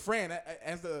Westbrook fan.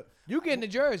 As the You getting the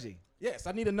jersey? yes,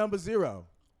 I need a number 0,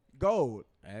 gold.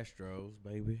 Astros,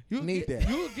 baby. You Need get, that.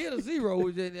 You'll get a 0.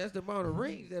 That's the amount of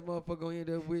rings that motherfucker gonna end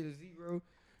up with, a 0.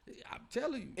 I'm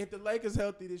telling you. If the Lakers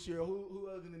healthy this year, who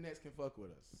other than the Nets can fuck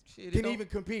with us? Shit, it Can don't- even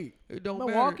compete? It don't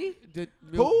Milwaukee? matter.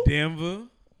 Who? Denver.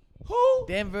 Who?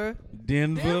 Denver,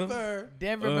 Denver.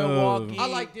 Denver. Milwaukee. I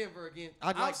like Denver again.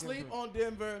 I I'll like sleep Denver. on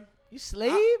Denver. You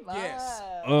sleep? yes.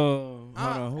 Hold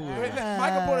on, who? is it?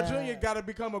 Michael Porter Jr. got to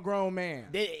become a grown man.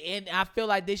 And I feel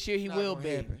like this year he Not will gonna be.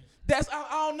 happen. I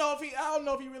don't know if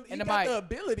he really he And the got mic. the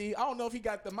ability. I don't know if he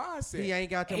got the mindset. He ain't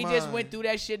got the He mind. just went through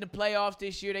that shit in the playoffs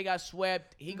this year. They got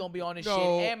swept. He gonna be on the No.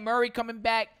 shit. And Murray coming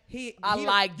back. He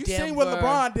like You Denver. seen what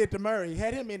LeBron did to Murray? He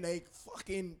had him in a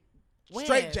fucking When?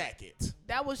 straight jacket.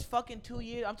 That was fucking 2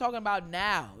 years. I'm talking about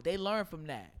now. They learned from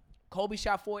that. Kobe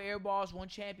shot 4 air balls, 1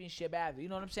 championship after. You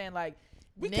know what I'm saying? Like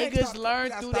Can't niggas stop- learn we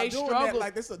gotta through stop their doing struggle. That.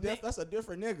 Like that's a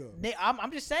different nigga.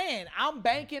 I'm just saying. I'm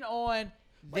banking on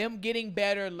them getting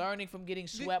better, learning from getting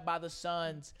swept by the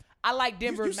Suns. I like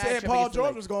Denver. You said matchup Paul against the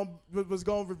George Lakers. was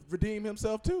going to redeem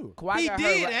himself too. Kawhi He got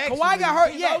did, hurt. actually. Kawhi got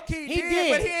hurt. He Yeah, low-key he did,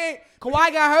 did. but he ain't.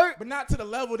 Kawhi got hurt. But not to the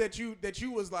level that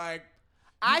you was like.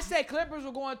 I said Clippers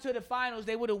were going to the finals.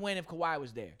 They would have won if Kawhi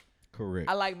was there. Correct.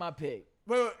 I like my pick.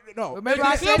 Well, no. Remember The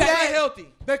I said Clippers that? ain't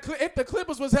healthy. If the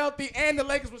Clippers was healthy and the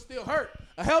Lakers was still hurt,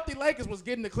 a healthy Lakers was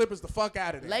getting the Clippers the fuck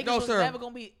out of there. Lakers No, was sir. never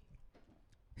gonna be.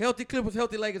 Healthy Clippers,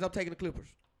 healthy Lakers. I'm taking the Clippers.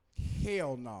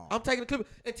 hell no. I'm taking the clip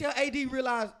until AD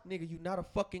realized, nigga, you not a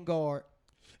fucking guard.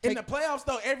 In the playoffs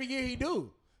though, every year he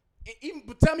do. Even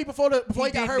tell me before he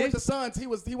got did hurt with the this? Suns, he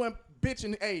went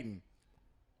bitching Aiden.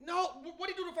 No, what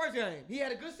did he do the first game? He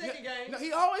had a good second game. No,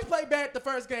 he always played bad the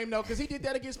first game though, because he did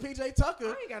that against PJ Tucker.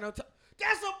 I ain't got no time.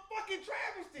 That's a fucking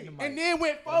travesty. And then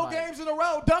went 4 games in a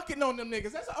row dunking on them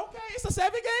niggas. That's okay. It's a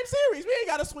 7-game series. We ain't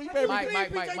got to sweep every Mike, game.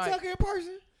 Mike, PJ Mike. Tucker in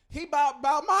person. He about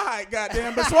my height,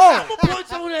 goddamn, but swole. I'm gonna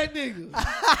punch on that nigga.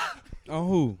 On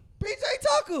who? PJ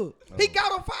Tucker. He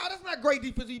got on fire. That's not great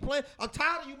defense he playing. I'm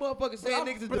tired of you motherfuckers saying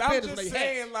niggas is But I'm defenders. just They hats.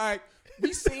 saying, like,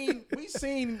 we seen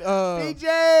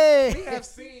PJ. we have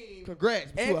seen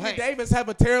Congrats. but you a Anthony hat. Davis have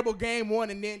a terrible game one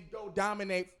and then go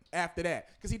dominate after that.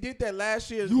 Because he did that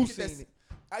last year. You He did that- seen it.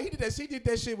 He did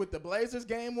that shit with the Blazers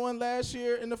game one last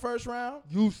year in the first round.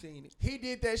 You seen it. He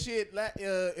did that shit last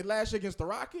year against the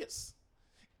Rockets.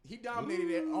 He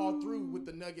dominated it all through with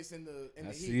the Nuggets and the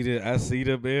Heat. I see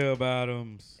the bell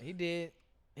bottoms. He did.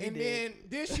 And then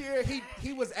this year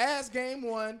he was ass game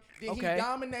one. Then Okay. he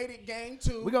dominated game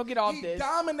two. We gonna get off he this.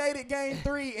 Dominated game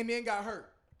three and then got hurt.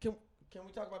 Can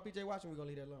we talk about PJ Washington? We're gonna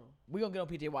leave that alone. We gonna get on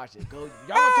PJ Washington. Go. Y'all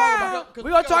gonna talk about. Cause We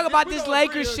gonna we talk gonna- about we this gonna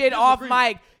Lakers agree shit or off disagree.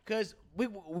 mic, cause we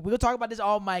gonna talk about this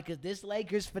off mic, cause this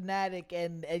Lakers fanatic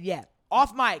and yeah,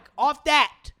 off mic, off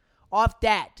that.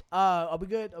 Are we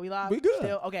good? Are we live? We good.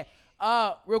 Still? Okay.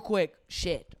 Real quick,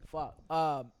 shit. Fuck.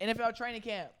 NFL training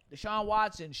camp. Deshaun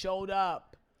Watson showed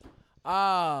up.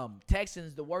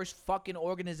 Texans, the worst fucking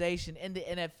organization in the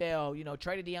NFL. You know,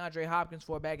 traded DeAndre Hopkins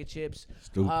for a bag of chips.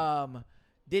 Stupid.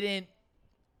 Didn't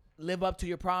live up to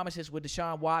your promises with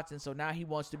Deshaun Watson, so now he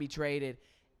wants to be traded.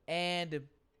 And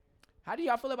how do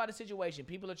y'all feel about the situation?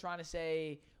 People are trying to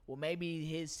say, well, maybe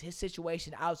his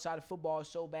situation outside of football is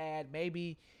so bad,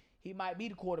 maybe he might be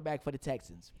the quarterback for the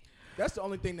Texans. That's the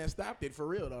only thing that stopped it for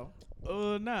real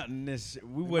though. Not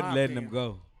necessarily. We In wasn't my letting opinion. them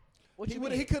go. What He you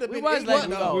would- mean? he could have We been was letting ignorant, him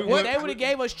go. though. If they would have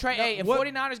gave us Trey. Hey, if what-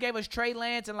 49ers gave us Trey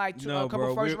Lance and like a couple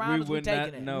bro, first rounders, we would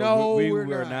taking it. not. No, we we're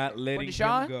were not. not letting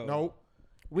Deshaun? him go. Nope.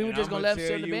 We were And just I'ma gonna let him tell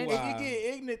sit on the you bench. why. If you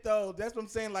get ignorant though, that's what I'm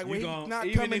saying. Like You when he's gon- not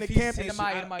even coming to if he camp sits and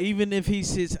mic, shit. the mic. Even if he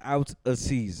sits out a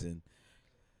season,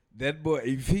 that boy,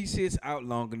 if he sits out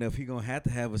long enough, he gonna have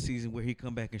to have a season where he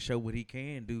come back and show what he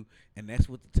can do, and that's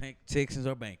what the Texans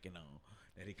are banking on.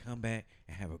 That he come back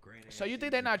and have a great. So you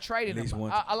think they're not trading At least him?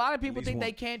 once. A lot of people At think least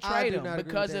they can't I trade do him not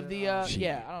agree because with of that the. at all.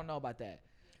 Yeah, I don't know about that.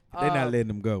 They not letting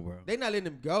him go, bro. They not letting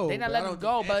him go. They not but I letting him don't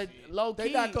go, think but that shit- low They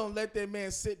key. not gonna let that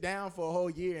man sit down for a whole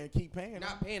year and keep paying him.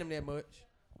 not paying him that much.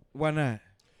 Why not?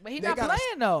 But he's They not gotta-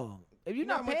 playing though. If you're You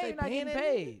know not how much paying, they you're not paying getting that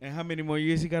paid. And how many more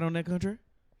years he got on that contract?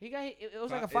 He got. It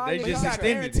was like a They 5 year But he just got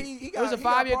contract. extended guaranteed. He got, was a he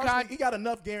got 5-year partially- con- He got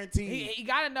enough guaranteed. He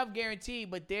got enough guarantee,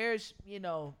 but there's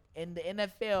in the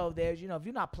NFL, there's if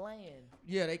you're not playing,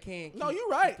 Yeah, they can't. No, keep- you're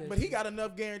right. keep that But he shit. got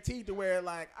enough guaranteed to where,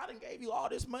 like, I done gave you all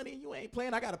this money and you ain't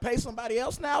playing. I got to pay somebody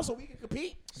else now so we can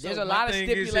compete. there's So a my lot of thing is,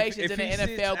 if- stipulations if in he the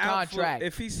sits NFL out contract.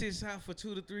 if he sits out for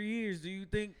 2 to 3 years, do you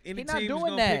think any He's not team is doing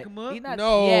gonna that. pick him up? He's not.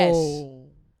 No, Yes.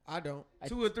 I don't.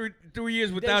 2 or 3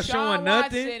 years without Deshaun showing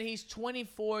Watson, nothing. he's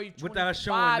 24, 25 Without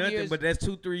showing nothing, years, but that's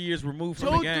 2-3 years removed from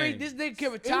 2, the game. 3. This nigga can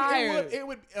It retire.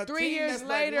 would a 3 team years that's like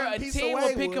later, one a piece team will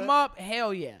away pick him would. up.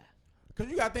 Hell yeah. Because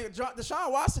you got to think,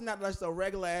 Deshaun Watson not just a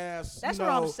regular ass, That's you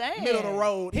what I'm know, saying. middle of the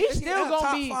road. He's still a gonna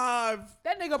top be- 5.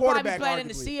 That nigga probably be Quarterback, playing in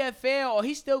the arguably. CFL, or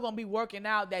he's still gonna be working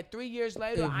out. That 3 years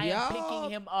later, If I am y'all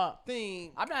picking him up.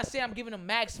 Thing. I'm not saying I'm giving him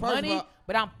max First of money, all,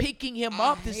 but I'm picking him I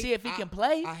up to hate- see if he can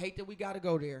play. I hate that we got to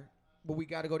go there, but we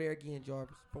got to go there again,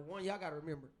 Jarvis. For one, y'all got to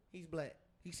remember, he's black.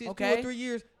 He sits 2 Okay. or 3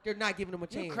 years, they're not giving him a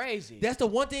You're chance. crazy. That's the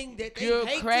one thing that they You're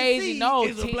hate crazy. to see No,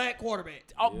 is a team- black quarterback.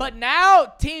 Oh, but now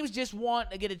teams just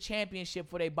want to get a championship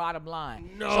for their bottom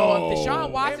line. So if Deshaun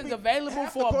Watson's available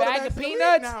Half for a the bag quarterbacks of in the league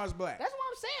peanuts, now is black. that's what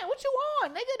I'm saying. What you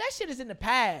want, nigga? That shit is in the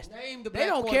past. Name the They black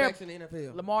don't care. quarterbacks in the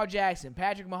NFL. Lamar Jackson,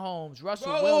 Patrick Mahomes,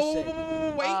 Russell Whoa,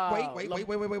 Wilson,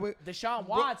 wait. Deshaun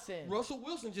Watson. Russell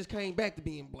Wilson just came back to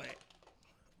being black.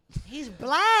 He's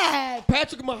black.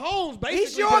 Patrick Mahomes basically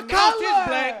He's your denounced color. his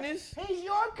blackness. He's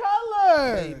your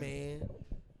color.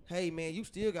 Hey man, you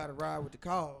still got to ride with the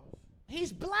cause.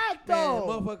 He's black Man,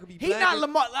 though. motherfucker be He's black not as-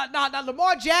 Lamar. Not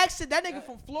Lamar Jackson. That nigga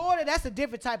from Florida. That's a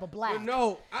different type of black. But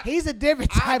no, He's a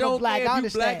different I type don't of black. care I if you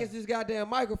black understand. as this goddamn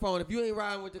microphone. If you ain't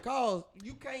riding with the cause,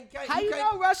 you can't. How you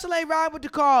can't- know Russell ain't riding with the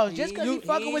cars? He Just ain't because he u-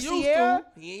 fucking ain't with used Sierra?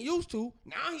 to. He ain't used to.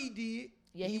 Now he did.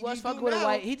 Yeah, he was do fucking with a now.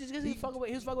 white. He was fucking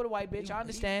with a white bitch. I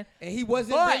understand. And he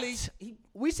wasn't But really.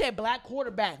 we said black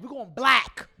quarterback. We're going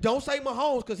black. Don't say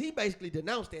Mahomes because he basically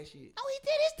denounced that shit. No, he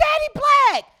did. His daddy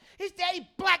black. His daddy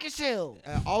black as hell.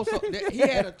 Also, he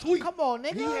had a tweet. Come on,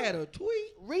 nigga. He had a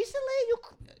tweet. Recently, you.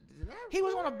 He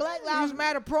was on a Black Lives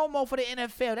Matter promo for the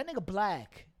NFL. That nigga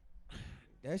black.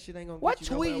 That shit ain't gonna What get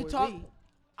you tweet nowhere you with talk? me.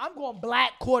 I'm going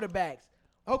black quarterbacks.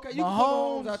 Okay, you can put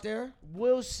Mahomes Mahomes out there.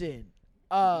 Wilson,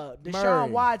 Deshaun Murray.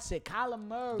 Watson, Kyler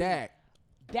Murray,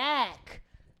 Dak.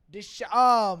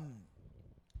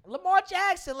 Lamar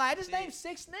Jackson. Like, I just named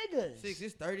 6 niggas. 6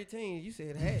 is 30 teams. You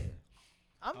said half.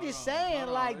 I'm just saying, hold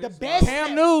on. like, the It's best.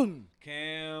 Cam Newton.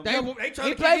 Cam. They trying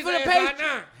he to played kick for his the ass right Patriots.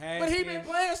 now. But he been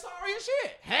playing sorry as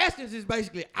shit. Haskins is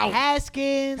basically out.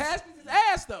 Haskins. Haskins is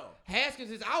ass though.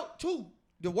 Haskins is out too.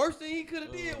 The worst thing he could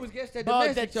have did was get that But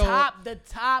domestic the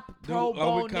top Pro we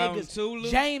Bowl calling niggas. Tula?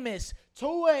 Jameis.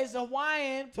 Tua is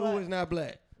Hawaiian. Two but- is not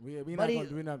black. We're But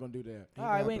not gonna do that. All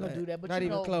right, not we ain't gonna black. do that. But Not you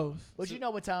even know, close. But you know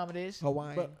what time it is.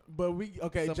 Hawaiian. But we Samoan.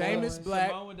 Jameis black.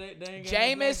 Samoan, they ain't got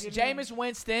no black in them. Jameis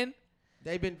Winston.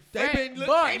 They've been Frank,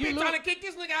 trying to kick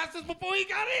this nigga out since before he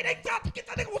got in. They tried to get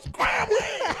that nigga with scrambled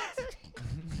eggs.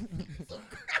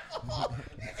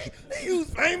 They use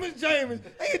famous Jameis.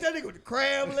 They hit that nigga with the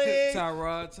crab legs.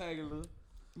 Tyrod Taylor.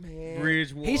 Man.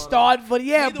 Bridgewater. He started for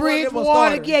Neither one of them are Bridgewater.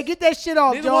 starters. Yeah, get that shit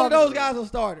off, Neither one of Jordan. those guys are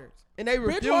starters. And they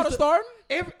refuse Bridgewater to starting?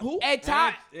 who? And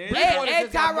Bridgewater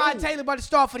just got Tyrod moved. Taylor about to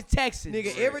start for the Texans.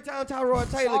 Nigga, every time Tyrod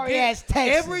Taylor Sorry ass get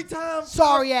Texans. every time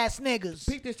Sorry ass niggas.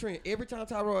 Peep this trend. Every time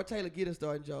Tyrod Taylor get a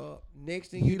starting job, next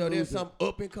thing you know, there's some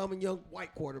up and coming young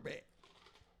white quarterback.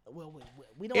 Well,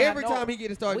 we don't Every have no, time he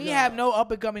get a starting we job. have no up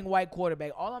and coming white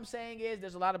quarterback. All I'm saying is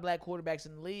there's a lot of black quarterbacks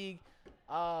in the league.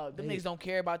 Them niggas don't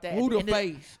care about that. Who At the end of-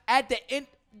 face? At the end,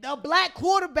 the black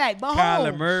quarterback, Mahomes.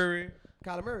 Kyler Murray.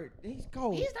 Kyler Murray. He's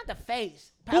cold. He's not the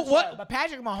face. What? But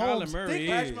Patrick Kyler Mahomes. Murray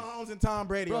Patrick is. Mahomes and Tom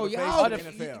Brady Bro, are the face y'all, of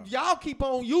the NFL. y'all keep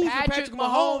on using Patrick Patrick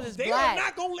Mahomes Mahomes. is They black. are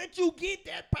not gonna let you get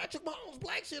that Patrick Mahomes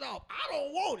black shit off. I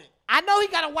don't want it, I know he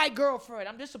got a white girlfriend.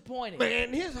 I'm disappointed.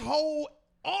 man. His whole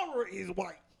aura is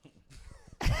white.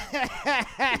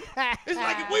 It's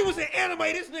like if we was in anime,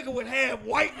 this nigga would have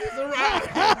whiteness around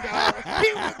him, dog.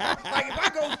 He was, like if I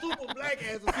go super black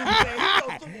as a Superman, he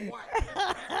goes super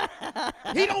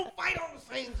white. He don't fight on the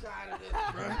same side of this,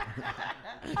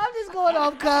 bro. I'm just going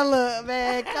off color,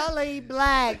 man. Color he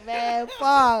black, man.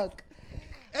 Fuck.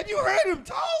 Have you heard him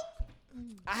talk?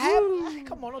 I have.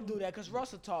 Come on, don't do that, cause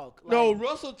Russell talk. Like, No,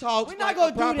 Russell talks we not like gonna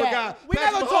a do proper that. guy. We not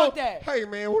Patrick gonna talk Mahomes, that. Hey,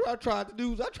 man, what I tried to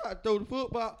do is I tried to throw the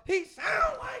football. He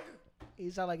sound like he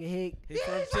sound like a hick. He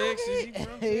from Texas. He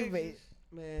from Texas.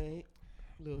 man,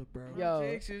 look, bro. Yo.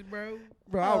 Texas, bro.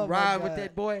 Bro, Oh, I my ride with God.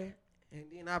 that boy, and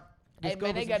then I. Hey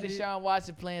man, they got discovered some shit. Deshaun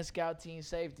Watson playing scout team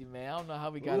safety, man. I don't know how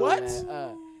we got What? on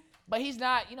that. But he's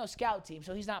not, scout team,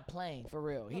 so he's not playing for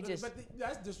real. He just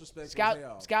That's disrespectful. as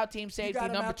hell. scout team You safety got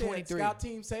him number out there at 23. Scout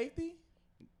team safety.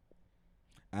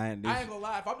 I ain't I ain't gonna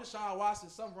lie. If I'm Deshaun Watson,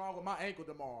 something wrong with my ankle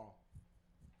tomorrow,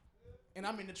 and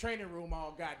I'm in the training room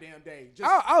all goddamn day. Just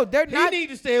Oh, they're He not. need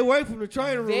to stay away from the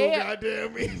training room. They-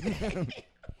 Goddamn me.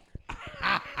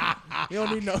 he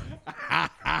don't need no.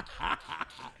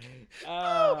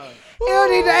 He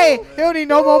don't need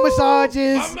no more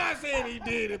massages. I'm not saying he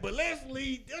did it, but let's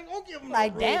leave. Don't give him no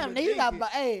Like room damn, to nigga got. think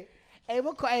it. Hey,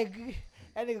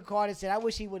 that nigga Carter said. I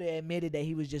wish he would have admitted that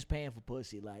he was just paying for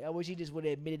pussy. Like I wish he just would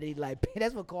have admitted that he like.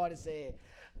 That's what Carter said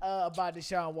about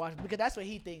Deshaun Watson because that's what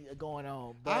he thinks going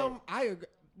on. But I agree.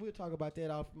 We'll talk about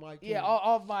that off mic. yeah, too.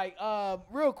 off mic.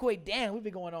 Real quick, damn, we've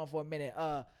been going on for a minute.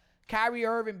 Kyrie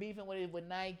Irving beefing with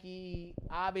Nike.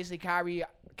 Obviously, Kyrie,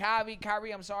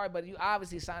 I'm sorry, but you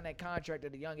obviously signed that contract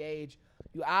at a young age.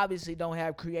 You obviously don't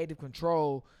have creative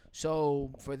control.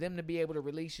 So for them to be able to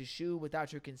release your shoe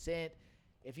without your consent,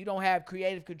 if you don't have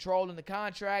creative control in the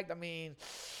contract, I mean,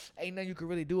 ain't nothing you can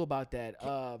really do about that.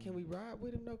 Can we ride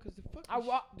with him though? Because the fuck,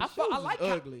 I like Ky-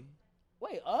 ugly.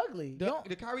 Wait, ugly. The, You don't-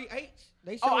 the Kyrie H.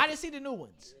 They oh, showed- I didn't see the new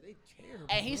ones. They terrible.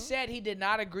 And he bro. said he did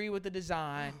not agree with the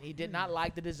design. He did not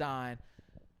like the design.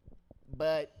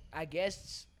 But I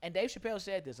guess, and Dave Chappelle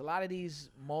said this, a lot of these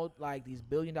these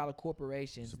billion-dollar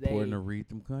corporations, Supporting to read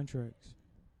them contracts.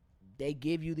 they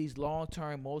give you these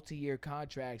long-term, multi-year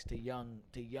contracts to young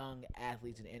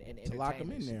athletes and To lock them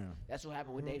in entertainers. there. That's what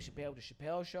happened with Dave Chappelle, with the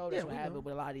Chappelle Show. That's Yeah, what we happened know.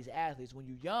 with a lot of these athletes. When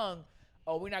you're young,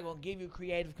 we're not going to give you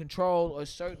creative control or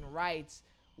certain rights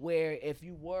where if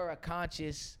you were a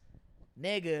conscious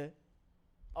nigga,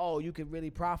 you could really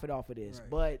profit off of this.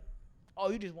 Right.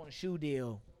 But, you just want a shoe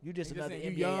deal. You just You another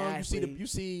you NBA young. athlete. You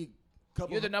see.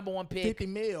 Couple You're the number one pick. 50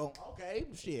 mil. Okay,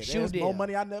 shit. Shoe That's deal. more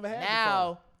money I never had.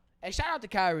 Now, and shout out to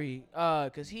Kyrie,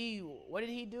 cause what did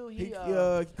he do?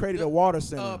 before. He created a water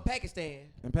center Pakistan.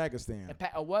 in Pakistan.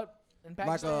 what? in like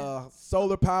Pakistan? a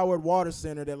solar powered water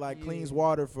center that like Yeah. cleans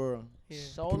water for.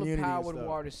 Solar community and powered stuff.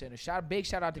 water center. Big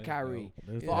shout out to Kyrie.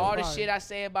 That's For Yeah, all the that's shit fire. I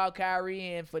say about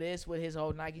Kyrie and for this with his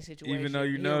whole Nike situation. Even though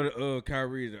you know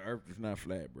Kyrie, the earth is not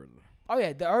flat, brother. Oh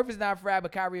yeah, the earth is not flat,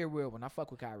 but Kyrie a real one. I fuck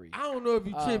with Kyrie. I don't know if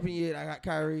you Um, tripping yet. I got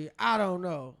Kyrie. I don't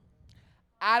know.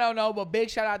 I don't know, but big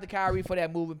shout out to Kyrie for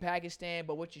that move in Pakistan.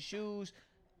 But with your shoes,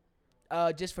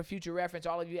 just for future reference,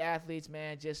 all of you athletes,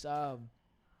 man, just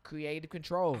creative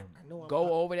control. I know I'm-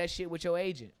 Go over that shit with your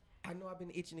agent. I know I've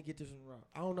been itching to get this one wrong.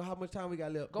 I don't know how much time we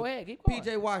got left. Go but ahead, keep going.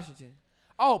 PJ Washington.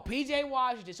 Oh, PJ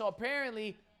Washington. So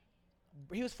apparently,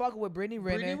 he was fucking with Brittany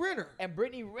Renner. Brittany Renner. And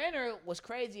Brittany Renner was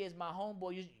crazy as my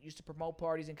homeboy used to promote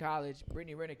parties in college.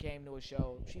 Brittany Renner came to a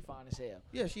show. She fine as hell.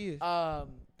 Yeah, she is.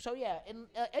 So yeah, and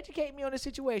educate me on the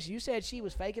situation. You said she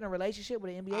was faking a relationship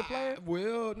with an NBA player.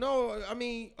 Well, no, I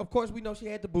mean, of course we know she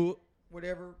had the book,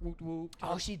 whatever. Whoop.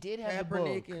 Oh, she did have the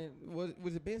Kaepernick book. and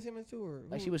was it Ben Simmons too? Or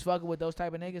Like who? she was fucking with those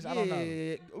type of niggas. Yeah, I don't know.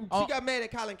 she Oh. got mad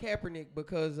at Colin Kaepernick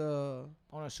because On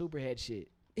a superhead shit.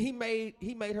 he made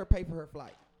her pay for her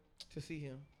flight to see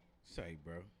him. Say,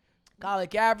 bro. Colin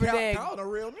Kaepernick. Call a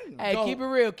real nigga. Hey, No. keep it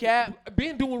real, Cap.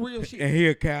 Ben doing real shit. And he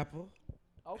a Kappa.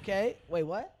 Okay. Wait,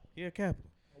 what? He a Kappa.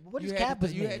 What You does had to-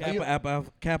 Kappa's you mean? had-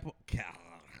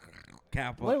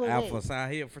 Kappa Wait. Alpha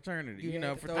Psi Hill fraternity. You You know,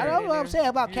 had to throw I that don't fraternity. know what I'm saying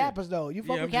about Yeah. Kappas though. You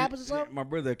fuck Yeah, with I'm Kappas or just- something? My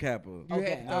brother a Kappa. You Okay,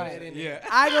 had to throw alright. that in there. Yeah.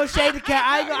 I ain't gonna shade the Cap.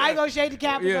 I ain't gonna shade the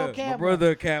Kappas Yeah, on camera. my brother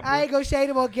a Kappa. I ain't gonna shade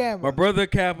him on camera. My brother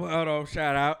Kappa. Hold on,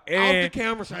 shout out. Off the And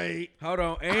camera shade. hold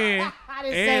on, and I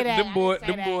didn't say and that.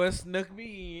 them boys snuck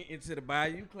me into the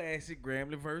Bayou Classic,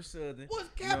 Grambling versus Southern. What's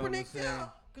You know what I'm Kaepernick saying?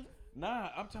 now? Nah,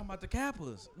 I'm talking about the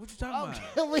Kappas. What you talking about?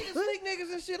 Oh, We slick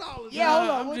niggas and shit all the time. Yeah, hold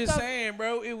on. I'm what just the- saying,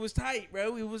 bro. It was tight,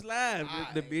 bro. It was live.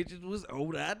 Aight. The bitches was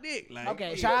old our dick. Like,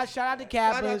 Okay, yeah. shout out to Shout out to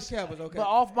Kappas. Kappas, okay. But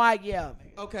off mic, yeah.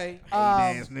 Okay.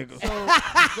 Ass niggas.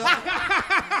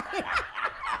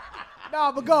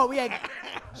 No, but go. We had.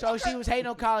 So she was hating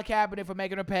on Colin Kaepernick for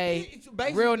making her pay. It's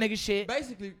basically- Real nigga shit.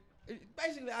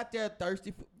 Basically out there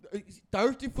thirsty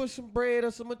for some bread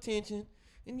or some attention,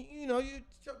 and you know you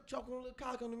choking a little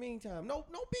cock in the meantime. No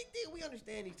big deal. We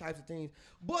understand these types of things.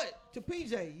 But to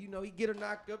PJ, you know he get her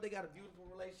knocked up. They got a beautiful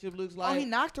relationship. Looks like Oh, he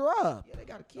knocked her up. yeah, they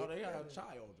got a kid. No, they got a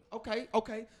child. Okay.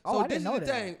 Oh, So I this didn't is know the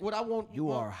that. thing. What I want You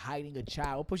are hiding a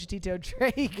child. Push your T tell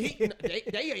Drake.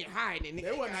 they ain't hiding. They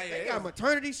wasn't got, hiding. they got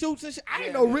maternity shoots and shit. I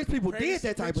didn't Yeah, know the rich people did pregnancy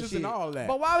that type of pictures shit. and all that.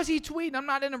 But why was he tweeting? I'm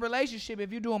not in a relationship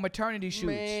if you're doing maternity shoots.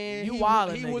 Man, you he,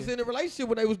 wildin', he nigga. was in a relationship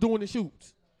when they was doing the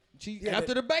shoots. Yeah,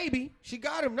 After the baby, she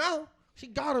got him now. She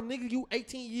got him, nigga. You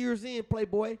 18 years in,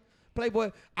 Playboy.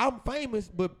 I'm famous,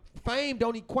 but fame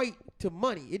don't equate to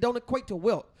money. It don't equate to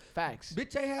wealth. Facts.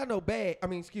 Bitch ain't had no bag. I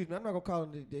mean, excuse me. I'm not gonna call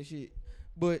him that shit.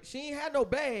 But she ain't had no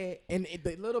bag, And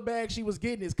the little bag she was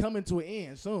getting is coming to an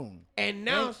end soon. and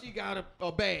now she got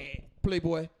a bag,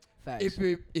 Playboy. Facts.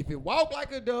 If it walk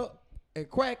like a duck and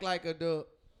quack like a duck,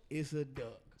 it's a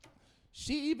duck.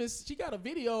 She got a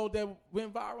video that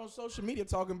went viral on social media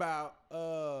talking about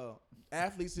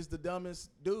athletes is the dumbest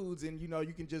dudes, and you know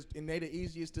you can just and they the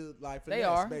easiest to like finesse, They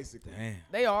are. basically. Damn.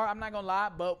 They are. I'm not gonna lie,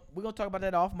 but we're gonna talk about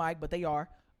that off mic. But they are.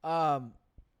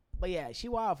 But yeah, she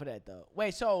wild for that though.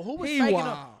 Wait, so who was He faking?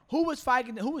 wild. Who was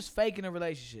faking a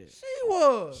relationship? She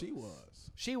was. She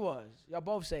was. She was. Y'all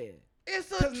both say it.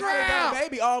 It's a Cause now they got a trap.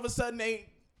 baby, all of a sudden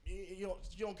you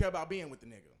don't care about being with the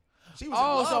nigga. She was in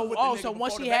Oh, love with the nigga so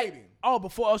once before she the had.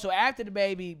 baby. So after the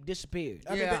baby disappeared.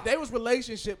 I mean, Yeah. they was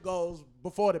relationship goals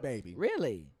before the baby.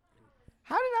 Really?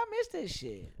 How did I miss this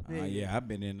shit? Yeah, I've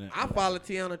been in the. I follow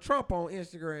Tiana Trump on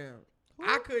Instagram.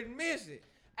 I couldn't miss it.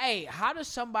 Hey, how does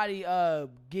somebody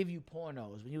give you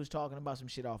pornos when you was talking about some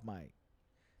shit off mic?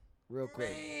 Real quick.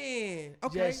 Man.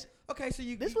 Okay. Just- okay, so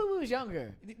you This when we was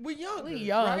younger. we younger. We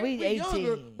young, right? we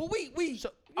younger, 18. but we So,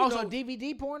 you so know,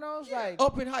 DVD pornos, like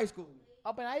up in high school.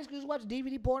 up in high school, you was watching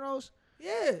DVD pornos.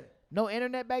 Yeah. No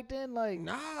internet back then, like.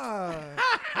 Nah.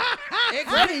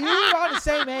 Freddie, you were on the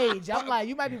same age. I'm like,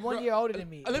 you might be 1 year older than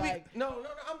me. Let me Like, no,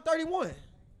 I'm 31.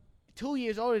 2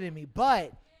 years older than me.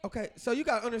 But Okay, so you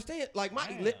gotta understand, like my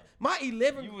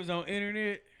 11 You was on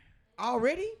internet.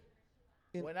 already.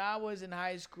 when I was in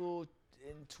high school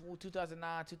in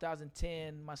 2009,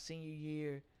 2010, my senior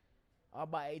year, I was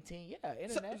about 18. Yeah, So,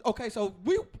 internet. so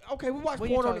we watch What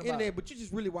you porn on the talking internet, about? but you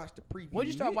just really watch the preview. When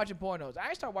did you start watching pornos? I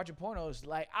ain't start watching pornos.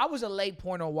 Like, I was a late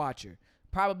porno watcher.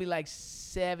 Probably like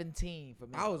 17 for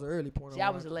me. I was an early porn. See, I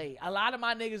was late. A lot of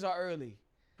my niggas are early.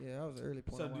 Yeah, I was an early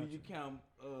porn. So do you count?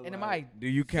 In the like, mic. Do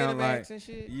you count like? and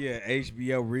shit? Yeah,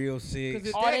 HBO Real 6.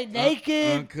 it's- Are they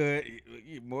naked? Uncut.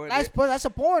 More That's a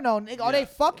porno, nigga. Are they Yeah.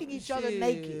 fucking each other Shit,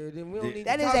 naked? then we don't need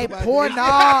That to is talk a about porno.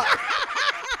 this.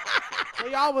 So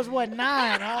y'all was what,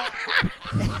 9, huh?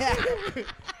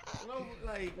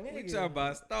 Like, We nigga. talking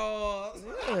about stars.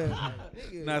 Yeah, like,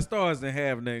 nigga. Nah, stars didn't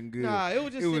have nothing good. Nah, it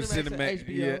was just Cinemax and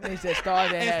HBO. Yeah. They said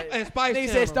stars that had. And Spice They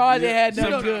Channel. said stars that had Showtime,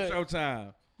 nothing good.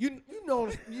 Showtime. You know,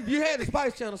 if you had the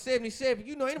Spice Channel 77,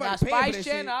 you know anybody Now paying for Spice that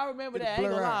Channel, shit. I remember It'll that. I ain't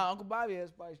blur gonna out. lie, Uncle Bobby had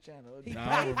Spice Channel. He Nah,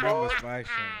 I remember Spice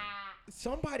Channel.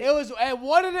 Somebody. It was at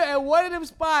one of them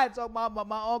spots. My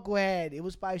uncle had. It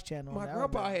was Spice Channel. My I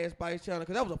grandpa remember. had Spice Channel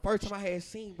because that was the first time I had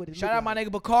seen what it Shout looked out my like.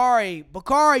 nigga Bakari.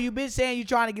 Bakari, you been saying you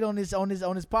trying to get on this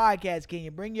podcast. Can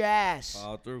you bring your ass?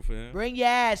 All through for him. Bring your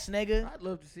ass, nigga. I'd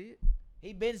love to see it.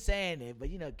 He been saying it, but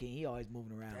you know, King, he always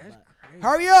moving around. That's But crazy.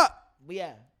 hurry up. But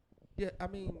yeah. Yeah, I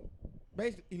mean,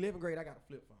 basically 11th grade, I got a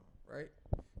flip phone, right?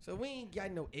 So we ain't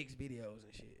got no X videos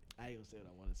and shit. I ain't gonna say what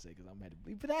I want to say because I'm mad to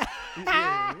bleep it out.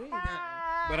 Yeah, we ain't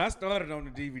got. But I started on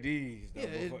the DVDs. Though, Yeah,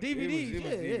 before- DVDs. It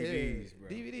was yeah, DVDs, bro.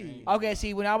 DVDs. Okay,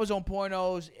 see, when I was on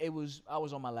pornos, I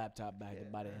was on my laptop back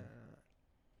by then.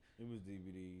 It was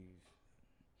DVDs.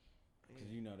 Cause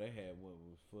you know they had what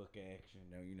was fuck action.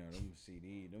 Though you know them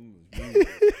CD, them was music.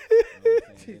 You know what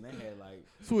I'm saying? Then they had like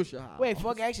Swisher House. Wait,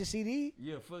 fuck action CD?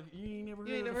 yeah, fuck. You ain't never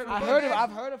You ain't heard never of heard I Fuck heard of. Action?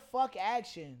 I've heard of fuck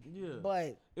action. Yeah,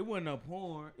 But it wasn't no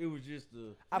porn. It was just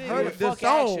the. I've Nigga, heard of the fuck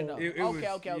song. action though. It okay, was,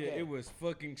 okay. Yeah, it was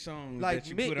fucking songs Like that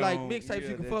you mix- put like on. mixtapes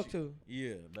you can that fuck to.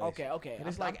 Yeah. Okay, okay. And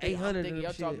it's I'm like thinking- 800 I'm of thinking them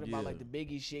y'all shit. talking about Yeah. like the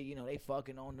Biggie shit. You know, they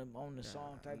fucking on the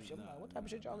song type shit. I'm like, what type of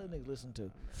shit y'all little niggas listen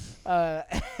to?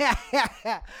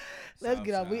 Let's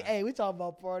get up. Southside. We talking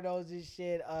about pornos and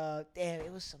shit. Damn,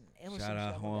 it was some Shout shit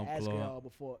out I Juan wanted to ask Clark. y'all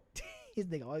before. His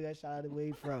nigga always got shot at where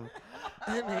he from.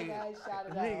 That Oh, nigga, guys, shout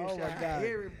it that nigga out. Oh, my shot God.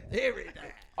 everything.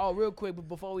 Oh, real quick, but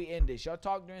before we end this, y'all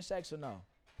talk during sex or no?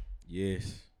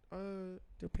 Yes,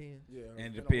 Depends. Yeah,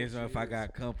 and depending depends what on if shit I is.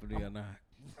 got company or not.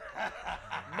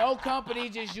 No company,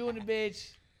 just you and the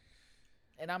bitch.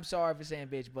 And I'm sorry for saying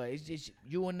bitch, but it's just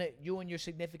you and your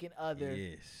significant other.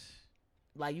 Yes.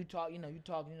 Like you talk,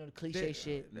 the cliche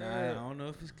shit. Nah, I don't know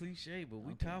if it's cliche, but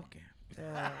we talking.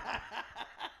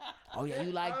 Oh yeah,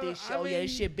 you like this shit. I Oh yeah,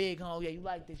 this mean- shit big, huh? Oh yeah, you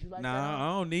like this. You like that? Nah, Huh? I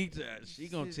don't need to. She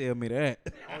gonna tell me that.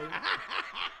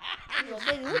 Yo,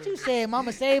 nigga, what you saying?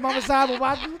 Mama say, mama side, but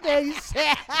why you there? You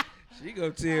said. She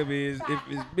gonna tell me if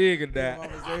it's big or not.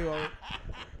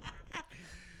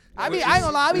 I mean, I ain't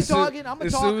gonna lie. I be talking. I'm a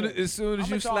as talker. as soon as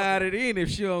I'm a you slide it in, if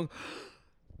she don't,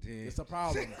 then It's a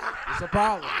problem. It's a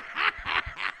problem.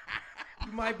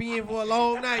 You might be in for a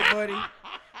long night, buddy.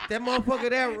 That motherfucker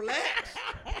there, relax.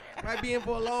 Might be in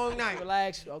for a long night.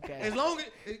 Relax. Okay. As long as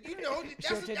you know,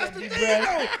 She'll take that's that the deep thing,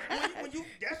 breath. though. When you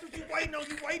that's what you waiting on.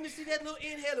 You waiting to see that little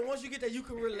inhale, and once you get that, you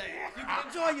can relax. You can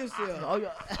enjoy yourself. Oh yeah.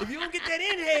 If you don't get that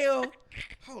inhale,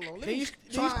 hold on, let me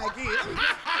try again.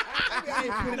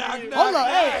 Hold on,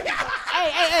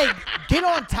 hey, get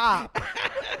on top.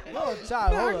 Get on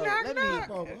top. Hold on. Let me.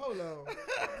 Hold on.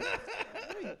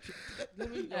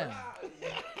 Let me.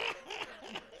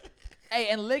 Hey,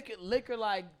 and liquor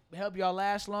like help y'all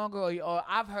last longer, or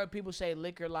I've heard people say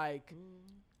liquor like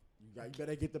You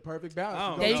better get the perfect balance. I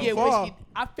don't You they go know. get too far. whiskey.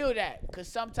 I feel that because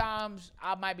sometimes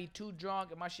I might be too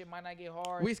drunk and my shit might not get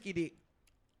hard. Whiskey dick.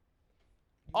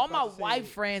 All my about to say white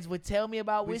friends would tell me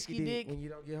about whiskey dick, when you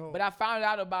don't get home. but I found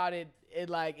out about it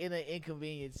in an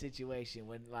inconvenient situation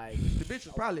when like The bitch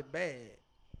was probably bad.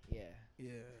 yeah.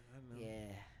 Yeah, I know.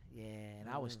 Yeah, and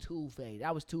I was too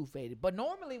faded. But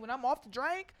normally when I'm off the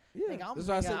drink, Yeah. nigga, That's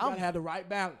why I said you I'm, gotta have the right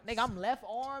balance. nigga, I'm left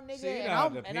arm, nigga, See, it and all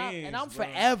I'm depends, bro.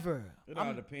 forever. it all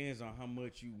I'm, depends on how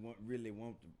much you really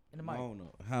want In the the mic. owner.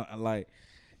 How like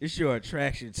it's your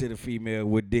attraction to the female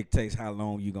what dictates how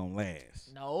long you gonna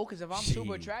last. no, because if I'm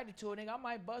super Shit. attracted to a nigga, I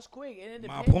might bust quick. And it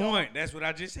My depends on- point. That's what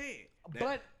I just said.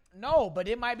 But no, but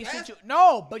it might be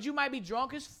no, but you might be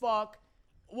drunk as fuck.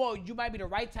 Well, you might be the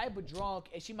right type of drunk,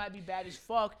 and she might be bad as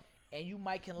fuck, and you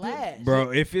might can last.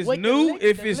 Bro, if it's With the new, lick-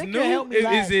 if the it's liquor new, help me is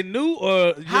last. it new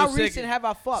or How your recent second, have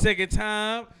I fucked? second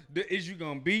time? Is you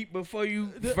gonna beat before you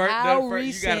how you gotta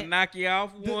recent- knock you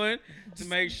off one to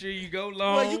make sure you go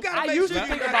long. Well, you gotta I make used sure to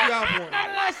you think got about. the No,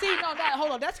 one. see, that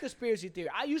hold on. That's conspiracy theory.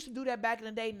 I used to do that back in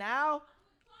the day. Now,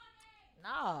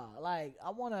 nah, like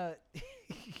I wanna,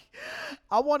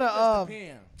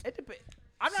 Depend. It depends.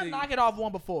 I'm not See- knocking off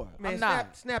one before. Man, I'm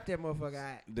not. snap that motherfucker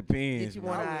out. Depends, Get you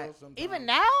bro. one I eye. will sometimes. Even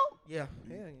now, Yeah.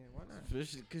 Yeah, why not?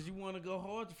 Especially because you want to go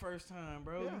hard the first time,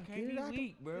 bro. Yeah, you get can't it be out the-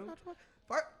 weak, bro.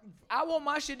 I want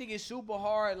my shit to get super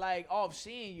hard, like off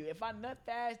seeing you. If I nut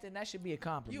fast, then that should be a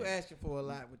compliment. You asking for a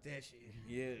lot with that shit.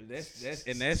 Yeah,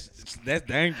 that's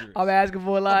dangerous. I'm asking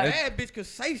for a lot. Bad bitch could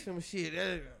say some shit.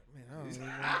 Man, I don't even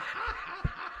know.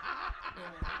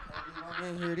 I'm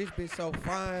in here, this bitch so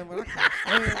fine, but I can't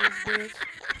stand this bitch.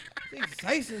 She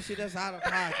say some shit that's out of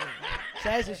pocket.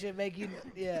 Censorship make you,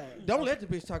 yeah. Don't let the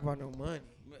bitch talk about no money.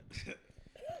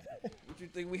 What you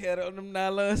think we had on them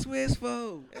Nyla Swiss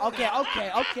for? Okay.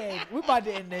 We about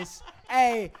to end this.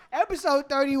 Hey, episode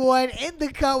 31, In the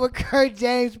Cut with Kurt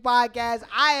James podcast.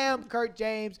 I am Kurt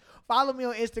James. Follow me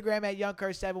on Instagram at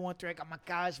YoungKurt713. I got my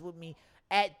guys with me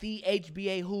at the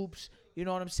HBA Hoops. You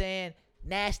know what I'm saying?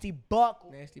 Nasty Buck.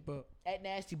 At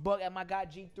Nasty Buck. At my guy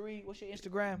G3. What's your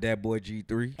Instagram? That boy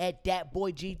G3. At that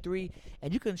boy G3.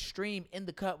 And you can stream In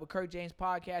the Cut with Kurt James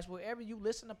podcast wherever you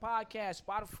listen to podcasts.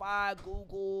 Spotify,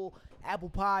 Google,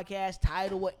 Apple Podcasts,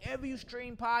 Tidal, wherever you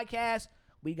stream podcasts.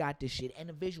 We got this shit. And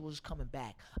the visuals is coming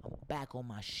back. I'm back on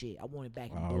my shit. I want it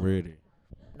back. Already.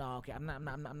 No, okay. I'm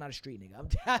not a street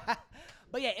nigga.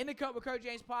 But yeah, In the Cut with Kurt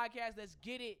James podcast. Let's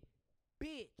get it,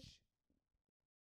 bitch.